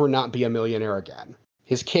 will never not be a millionaire again.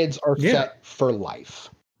 His kids are set for life.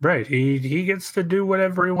 Right. He gets to do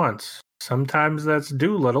whatever he wants. Sometimes that's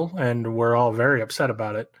Doolittle, and we're all very upset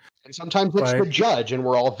about it. And sometimes it's The Judge, and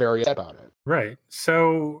we're all very upset about it. Right.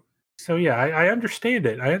 So yeah, I understand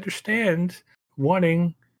it. I understand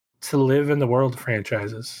wanting to live in the world of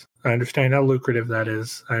franchises. I understand how lucrative that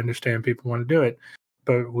is. I understand people want to do it,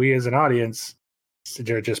 but we as an audience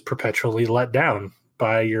are just perpetually let down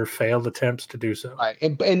by your failed attempts to do so.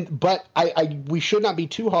 Right. But we should not be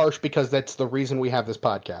too harsh, because that's the reason we have this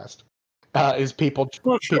podcast. Is people,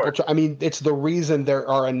 Well, sure. I mean, it's the reason there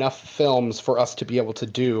are enough films for us to be able to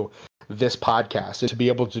do this podcast and to be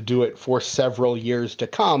able to do it for several years to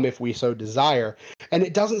come if we so desire. And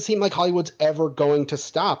it doesn't seem like Hollywood's ever going to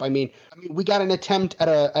stop. I mean, we got an attempt at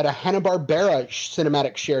a Hanna-Barbera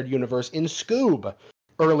cinematic shared universe in Scoob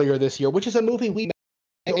earlier this year, which is a movie we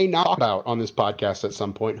may not talk about on this podcast at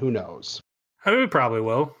some point. Who knows? I mean, we probably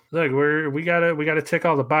will. Look, we gotta tick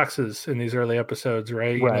all the boxes in these early episodes,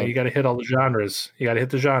 right? You know, you gotta hit all the genres. You gotta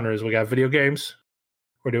hit the genres. We got video games.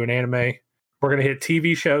 We're doing anime. We're gonna hit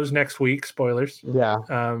TV shows next week. Spoilers. Yeah.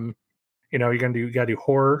 You know, you gotta do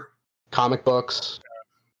horror, comic books,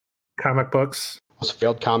 those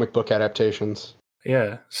failed comic book adaptations.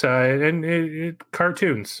 Yeah. So and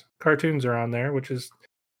cartoons are on there, which is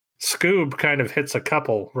Scoob kind of hits a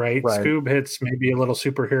couple, right? Scoob hits maybe a little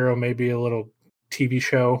superhero, maybe a little TV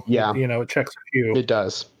show. Yeah. You know, it checks a few. It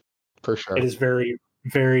does, for sure. It is very,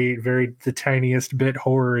 very, very the tiniest bit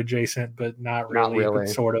horror adjacent, but not really. But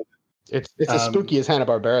sort of. It's as spooky as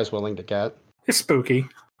Hanna-Barbera is willing to get. It's spooky,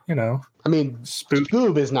 you know. I mean,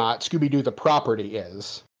 Scoob is not. Scooby-Doo the property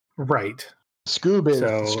is. Right.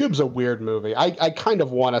 Scoob's a weird movie. I kind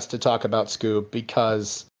of want us to talk about Scoob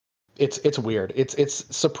because it's weird. It's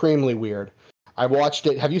supremely weird. I watched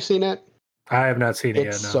it. Have you seen it? I have not seen it yet.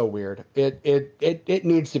 It's so weird. It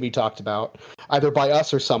needs to be talked about, either by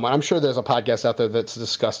us or someone. I'm sure there's a podcast out there that's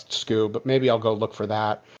discussed Scoob, but maybe I'll go look for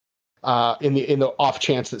that. In the off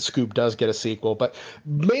chance that Scoob does get a sequel. But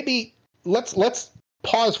maybe let's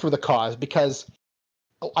pause for the cause, because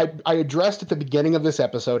I addressed at the beginning of this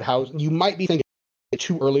episode how you might be thinking it's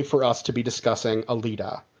too early for us to be discussing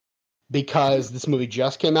Alita, because this movie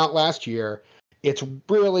just came out last year. It's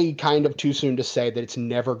really kind of too soon to say that it's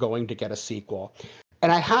never going to get a sequel.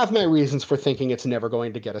 And I have my reasons for thinking it's never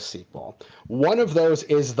going to get a sequel. One of those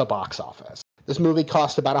is the box office. This movie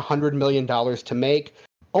cost about $100 million to make,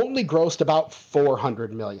 only grossed about $400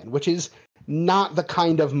 million, which is not the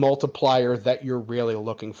kind of multiplier that you're really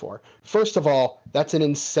looking for. First of all, that's an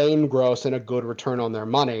insane gross and a good return on their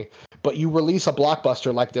money, but you release a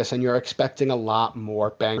blockbuster like this and you're expecting a lot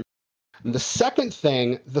more bang. The second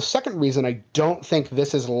reason I don't think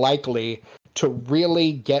this is likely to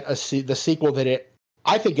really get the sequel that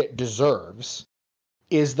I think it deserves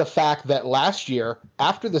is the fact that last year,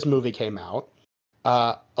 after this movie came out,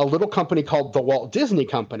 a little company called the Walt Disney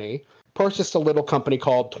Company purchased a little company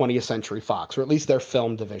called 20th Century Fox, or at least their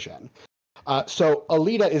film division. So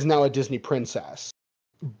Alita is now a Disney princess,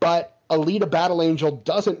 but Alita Battle Angel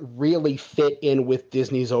doesn't really fit in with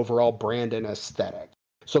Disney's overall brand and aesthetic.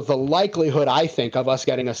 So the likelihood, I think, of us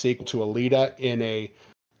getting a sequel to Alita in a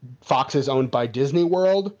Fox's owned by Disney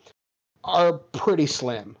world are pretty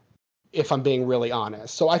slim, if I'm being really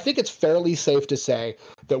honest. So I think it's fairly safe to say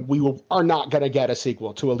that we are not going to get a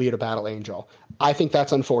sequel to Alita Battle Angel. I think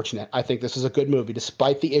that's unfortunate. I think this is a good movie,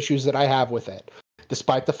 despite the issues that I have with it.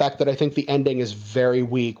 Despite the fact that I think the ending is very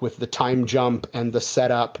weak with the time jump and the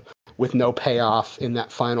setup with no payoff in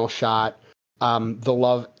that final shot. The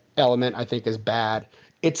love element, I think, is bad.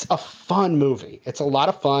 It's a fun movie. It's a lot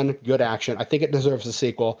of fun, good action. I think it deserves a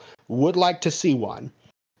sequel. Would like to see one.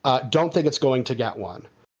 Don't think it's going to get one.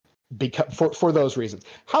 Because for those reasons.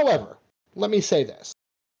 However, let me say this.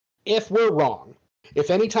 If we're wrong,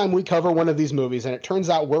 if anytime we cover one of these movies and it turns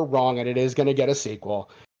out we're wrong and it is going to get a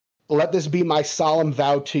sequel, let this be my solemn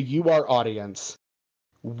vow to you, our audience.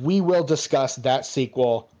 We will discuss that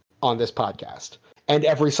sequel on this podcast and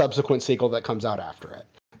every subsequent sequel that comes out after it.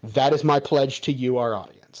 That is my pledge to you, our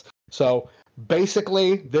audience. So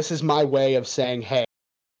basically, this is my way of saying, hey,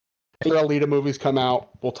 if Alita movies come out,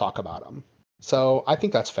 we'll talk about them. So I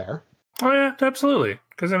think that's fair. Oh yeah, absolutely.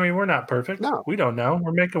 Because I mean, we're not perfect. No, we don't know.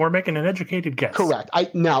 We're making an educated guess. Correct.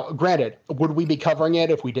 Now, granted, would we be covering it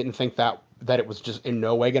if we didn't think that it was just in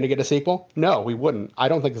no way going to get a sequel? No, we wouldn't. I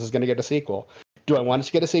don't think this is going to get a sequel. Do I want it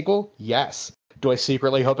to get a sequel? Yes. Do I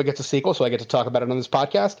secretly hope it gets a sequel so I get to talk about it on this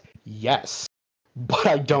podcast? Yes. But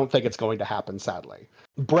I don't think it's going to happen, sadly.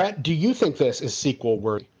 Brett, do you think this is sequel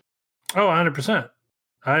worthy? Oh, 100%.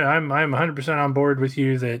 I'm 100% on board with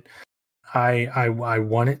you that I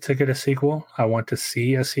want it to get a sequel. I want to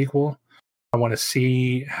see a sequel. I want to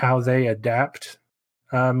see how they adapt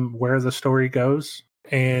where the story goes.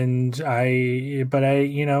 And I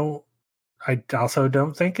also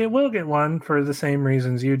don't think it will get one for the same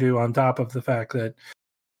reasons you do, on top of the fact that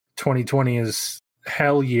 2020 is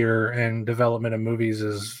hell year, and development of movies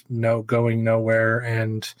is going nowhere,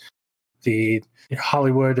 and the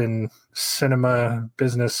Hollywood and cinema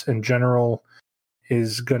business in general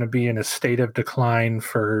is going to be in a state of decline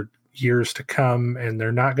for years to come, and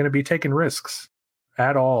they're not going to be taking risks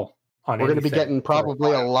at all on We're going to be getting for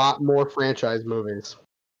probably a lot more franchise movies.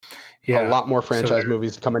 Yeah, a lot more franchise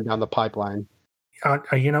movies coming down the pipeline.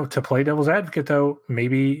 To play devil's advocate, though,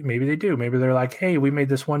 maybe they do. Maybe they're like, hey, we made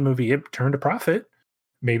this one movie, it turned a profit.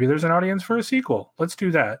 Maybe there's an audience for a sequel. Let's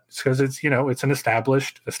do that. It's because it's it's an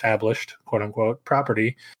established quote unquote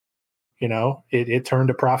property. It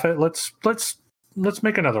turned a profit. Let's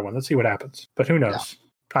make another one. Let's see what happens. But who knows?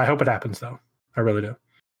 Yeah. I hope it happens, though. I really do.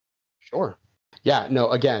 Sure. Yeah.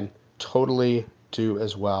 No. Again, totally do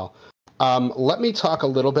as well. Let me talk a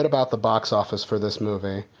little bit about the box office for this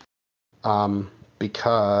movie.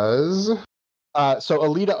 Because so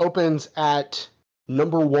Alita opens at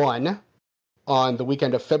number 1 on the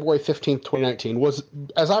weekend of February 15th, 2019, was,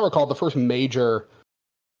 as I recall, the first major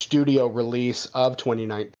studio release of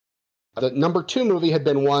 2019. The number 2 movie had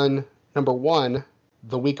been number 1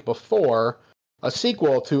 the week before, a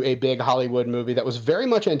sequel to a big Hollywood movie that was very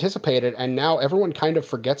much anticipated, and now everyone kind of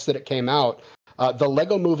forgets that it came out. The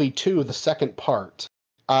Lego Movie 2, the second part.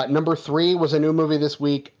 Number 3 was a new movie this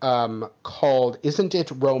week called Isn't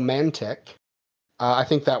It Romantic? I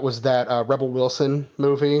think that was that Rebel Wilson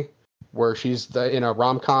movie where she's in a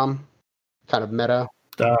rom-com kind of meta.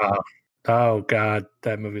 Oh, God,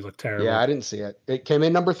 that movie looked terrible. Yeah, I didn't see it. It came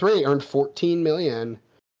in number 3, earned $14 million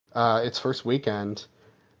its first weekend.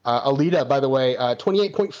 Alita, by the way,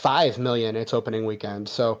 $28.5 million its opening weekend.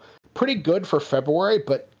 So pretty good for February,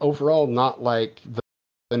 but overall not like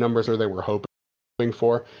the numbers where they were hoping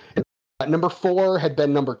for. Number 4 had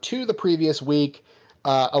been number 2 the previous week.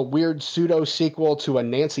 A weird pseudo sequel to a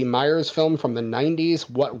Nancy Meyers film from the 90s,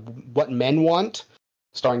 What Men Want,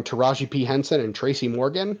 starring Taraji P. Henson and Tracy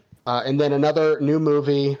Morgan. And then another new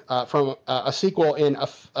movie from a sequel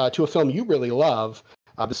to a film you really love.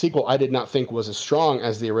 The sequel I did not think was as strong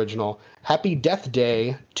as the original. Happy Death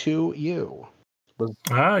Day to You was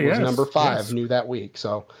number 5 new that week.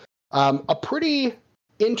 So a pretty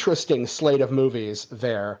interesting slate of movies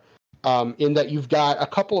there. In that you've got a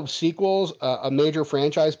couple of sequels, a major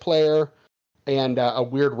franchise player, and a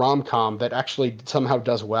weird rom-com that actually somehow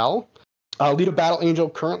does well. Alita Battle Angel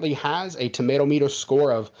currently has a Tomato Meter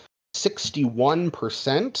score of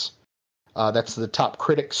 61%. That's the top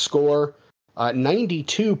critic score.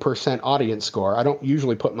 92% audience score. I don't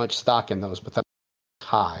usually put much stock in those, but that's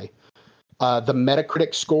high. The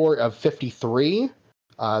Metacritic score of 53.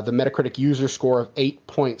 The Metacritic user score of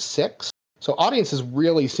 8.6. So audiences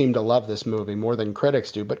really seem to love this movie more than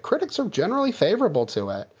critics do, but critics are generally favorable to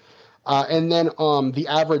it. And then the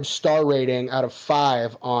average star rating out of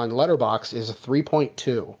 5 on Letterboxd is a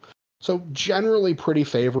 3.2. So generally pretty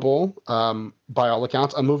favorable by all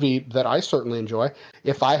accounts. A movie that I certainly enjoy.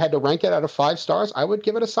 If I had to rank it out of 5 stars, I would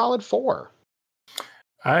give it a solid 4.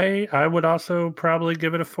 I would also probably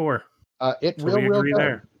give it a 4. Real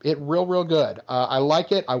good. It real good. I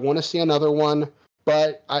like it. I want to see another one.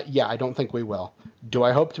 But I don't think we will. Do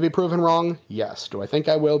I hope to be proven wrong? Yes. Do I think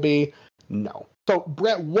I will be? No. So,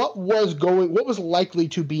 Brett, what was likely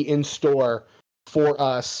to be in store for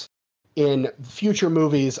us in future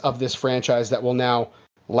movies of this franchise that will now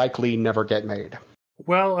likely never get made?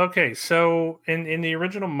 Well, okay. So, in the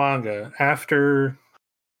original manga, after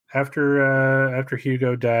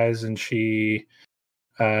Hugo dies and she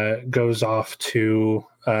goes off to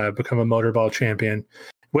become a motorball champion.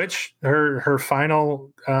 Which her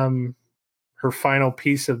final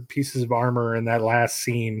pieces of armor in that last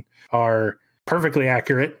scene are perfectly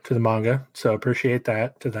accurate to the manga, so appreciate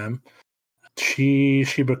that to them. She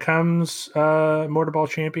becomes motorball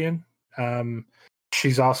champion.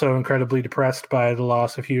 She's also incredibly depressed by the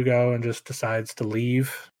loss of Hugo and just decides to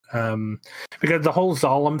leave. Because the whole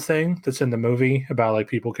Zalem thing that's in the movie about like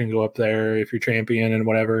people can go up there if you're champion and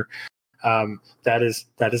whatever, that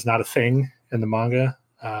is not a thing in the manga.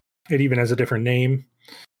 It even has a different name.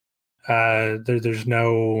 There's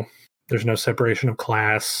no separation of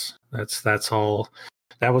class. That's all.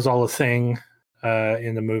 That was all a thing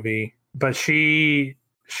in the movie. But she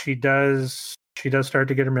does start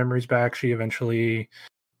to get her memories back. She eventually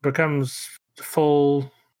becomes full.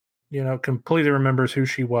 Completely remembers who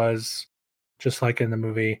she was, just like in the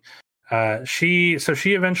movie. She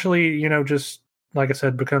eventually, just like I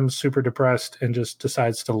said, becomes super depressed and just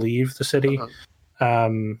decides to leave the city.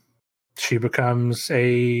 She becomes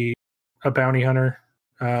a bounty hunter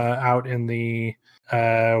out in the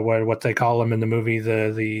what they call them in the movie,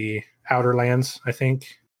 the Outer Lands, I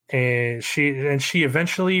think. And she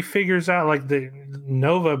eventually figures out, like,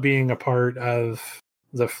 Nova being a part of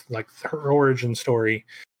her origin story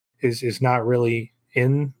is not really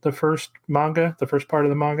in the first part of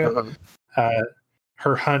the manga.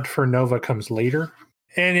 Her hunt for Nova comes later,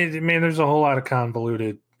 and there's a whole lot of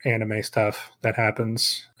convoluted anime stuff that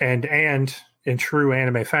happens, and in true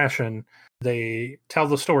anime fashion, they tell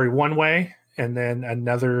the story one way, and then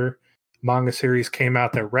another manga series came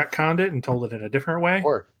out that retconned it and told it in a different way.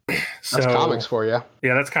 Sure. That's comics for you.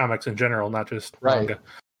 Yeah, that's comics in general, not just right. manga.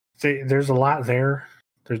 There's a lot there.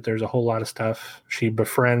 There's a whole lot of stuff. She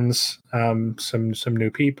befriends some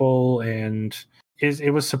new people, and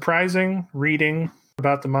it was surprising reading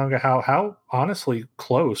about the manga how honestly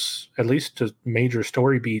close, at least to major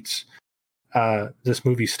story beats, this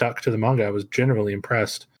movie stuck to the manga. I was generally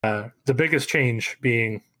impressed. The biggest change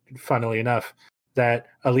being, funnily enough, that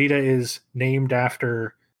Alita is named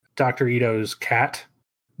after Dr. Ito's cat,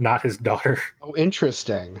 not his daughter. Oh,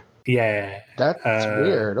 interesting. Yeah, that's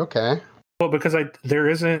weird. Okay. Well, because there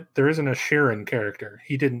isn't a Shirin character.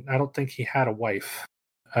 I don't think he had a wife.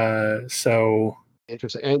 So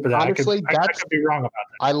interesting. And honestly, I could be wrong about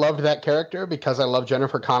that. I loved that character because I love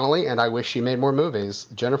Jennifer Connelly, and I wish she made more movies.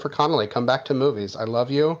 Jennifer Connelly, come back to movies. I love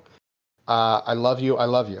you. I love you. I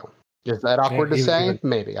love you. Is that awkward to say?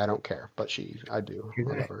 Maybe. I don't care, but I do. I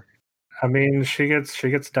love her. I mean, she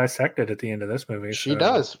gets dissected at the end of this movie. She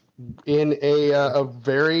does, in a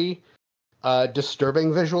very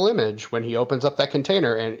disturbing visual image when he opens up that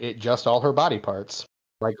container and it just all her body parts,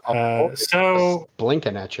 like so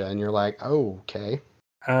blinking at you, and you're like, oh, okay.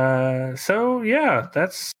 So yeah,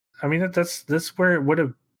 that's where it would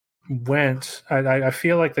have went. I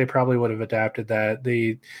feel like they probably would have adapted that.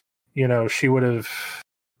 She would have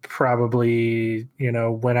probably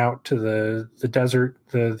went out to the desert,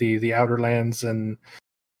 the outer lands, and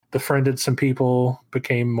befriended some people,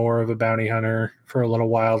 became more of a bounty hunter for a little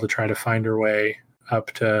while to try to find her way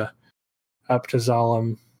up to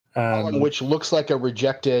Zalem, which looks like a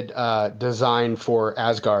rejected design for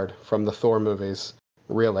Asgard from the Thor movies.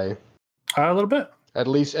 Really, a little bit. At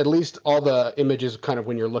least all the images, kind of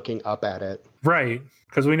when you're looking up at it, right?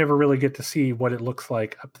 Because we never really get to see what it looks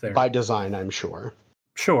like up there by design, I'm sure.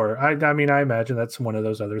 Sure. I imagine that's one of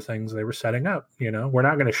those other things they were setting up. We're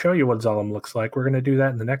not going to show you what Zalem looks like. We're going to do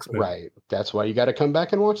that in the next movie. Right. That's why you got to come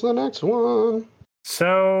back and watch the next one.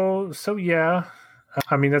 So yeah.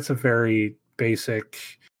 That's a very basic,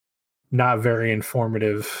 not very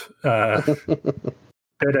informative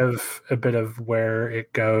bit of where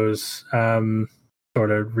it goes.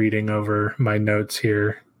 Sort of reading over my notes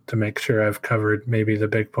here to make sure I've covered maybe the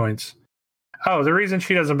big points. Oh, the reason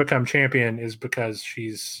she doesn't become champion is because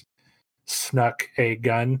she's snuck a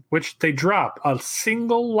gun, which they drop a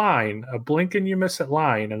single line, a blink and you miss it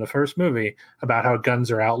line in the first movie about how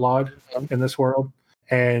guns are outlawed in this world.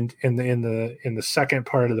 And in the second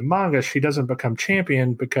part of the manga, she doesn't become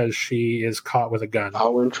champion because she is caught with a gun.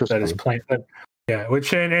 Oh, interesting. That is planted. Yeah,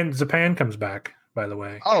 which and Zapan comes back, by the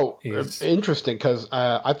way. Oh, interesting, because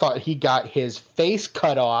I thought he got his face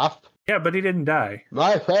cut off. Yeah, but he didn't die.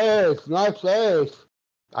 My face.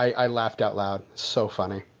 I laughed out loud. So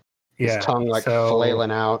funny. Yeah, his tongue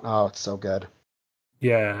flailing out. Oh, it's so good.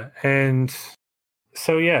 Yeah, and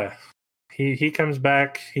so yeah, he comes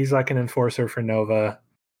back. He's like an enforcer for Nova.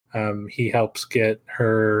 He helps get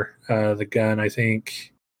her the gun, I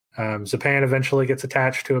think. Zapan eventually gets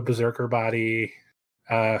attached to a berserker body.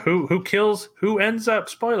 Who ends up,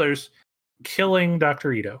 spoilers, killing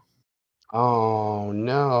Dr. Ito. Oh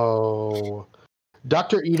no.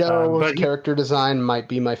 Dr. Ito's character design might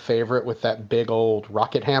be my favorite, with that big old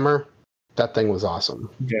rocket hammer. That thing was awesome.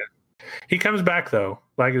 Yeah. He comes back though.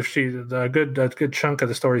 Like a good chunk of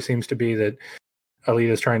the story seems to be that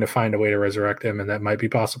Alita's trying to find a way to resurrect him, and that might be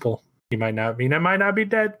possible. He might not be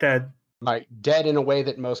dead. Like dead in a way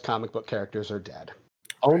that most comic book characters are dead.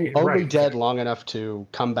 Only dead long enough to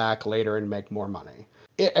come back later and make more money.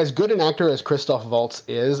 As good an actor as Christoph Waltz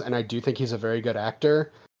is, and I do think he's a very good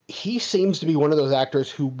actor, he seems to be one of those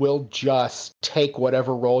actors who will just take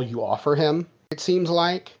whatever role you offer him, it seems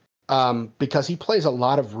like, because he plays a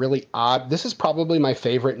lot of really odd... This is probably my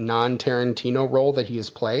favorite non-Tarantino role that he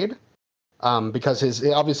has played, because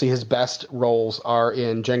his best roles are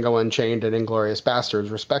in Django Unchained and Inglourious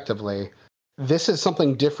Basterds, respectively. This is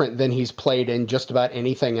something different than he's played in just about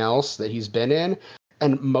anything else that he's been in.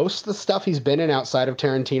 And most of the stuff he's been in outside of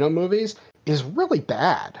Tarantino movies is really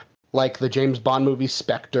bad. Like the James Bond movie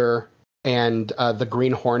Spectre and the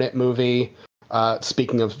Green Hornet movie.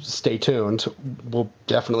 Speaking of, stay tuned. We'll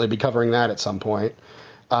definitely be covering that at some point.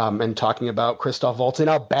 And talking about Christoph Waltz in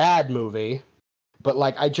a bad movie. But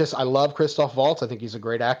I love Christoph Waltz. I think he's a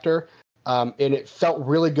great actor. And it felt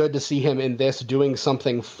really good to see him in this doing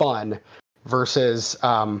something fun versus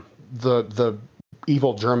the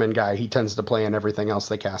evil German guy he tends to play in everything else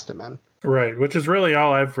they cast him in. Right, which is really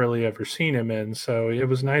all I've really ever seen him in. So it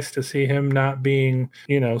was nice to see him not being,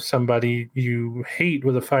 somebody you hate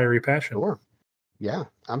with a fiery passion. Sure. Yeah,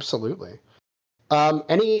 absolutely.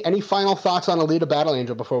 Any final thoughts on Alita Battle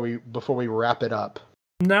Angel before we wrap it up?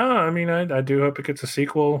 No, I mean I do hope it gets a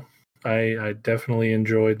sequel. I definitely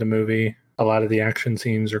enjoyed the movie. A lot of the action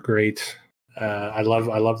scenes are great. I love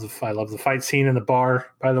the fight scene in the bar.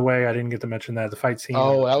 By the way, I didn't get to mention that the fight scene.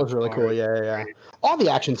 Oh, that was really cool. Yeah. All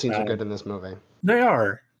the action scenes are good in this movie. They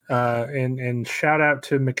are. And shout out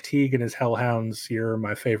to McTeague and his Hellhounds. You're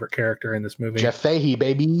my favorite character in this movie. Jeff Fahey,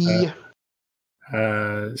 baby.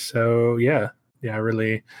 So yeah, I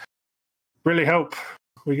really, really hope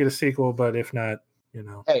we get a sequel. But if not,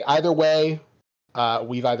 Hey, either way,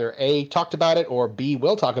 we've either A, talked about it, or B,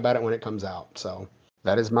 will talk about it when it comes out. So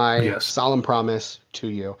that is my solemn promise to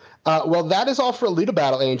you. Well, that is all for Alita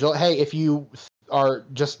Battle Angel. Hey, if you are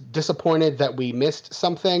just disappointed that we missed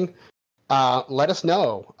something, let us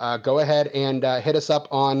know. Go ahead and hit us up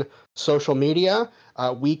on social media.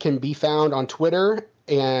 We can be found on Twitter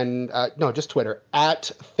and just Twitter at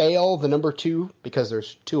fail2, because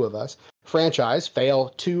there's 2 of us, franchise,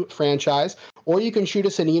 fail2franchise. Or you can shoot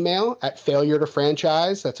us an email at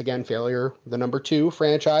failure2franchise. That's again, failure2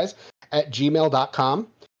 franchise @gmail.com.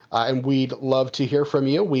 And we'd love to hear from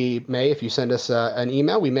you. We may, if you send us an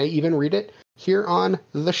email, we may even read it here on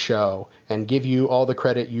the show and give you all the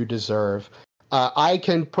credit you deserve. I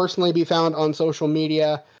can personally be found on social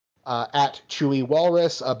media at Chewy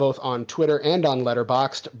Walrus, both on Twitter and on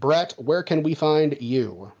Letterboxd. Brett, where can we find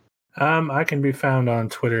you? I can be found on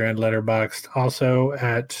Twitter and Letterboxd, also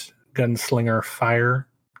at Gunslinger Fire,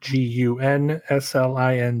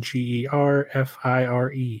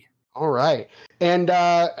 GUNSLINGERFIRE. All right. And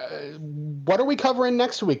what are we covering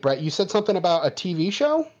next week, Brett? You said something about a TV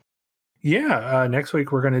show? Yeah, next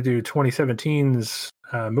week we're going to do 2017's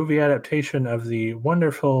movie adaptation of the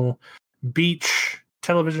wonderful beach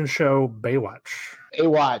television show Baywatch.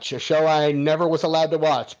 Baywatch, a show I never was allowed to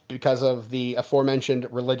watch because of the aforementioned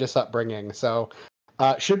religious upbringing. So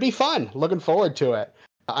should be fun. Looking forward to it.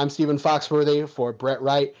 I'm Stephen Foxworthy for Brett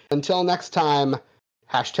Wright. Until next time,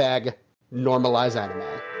 #normalize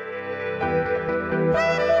anime.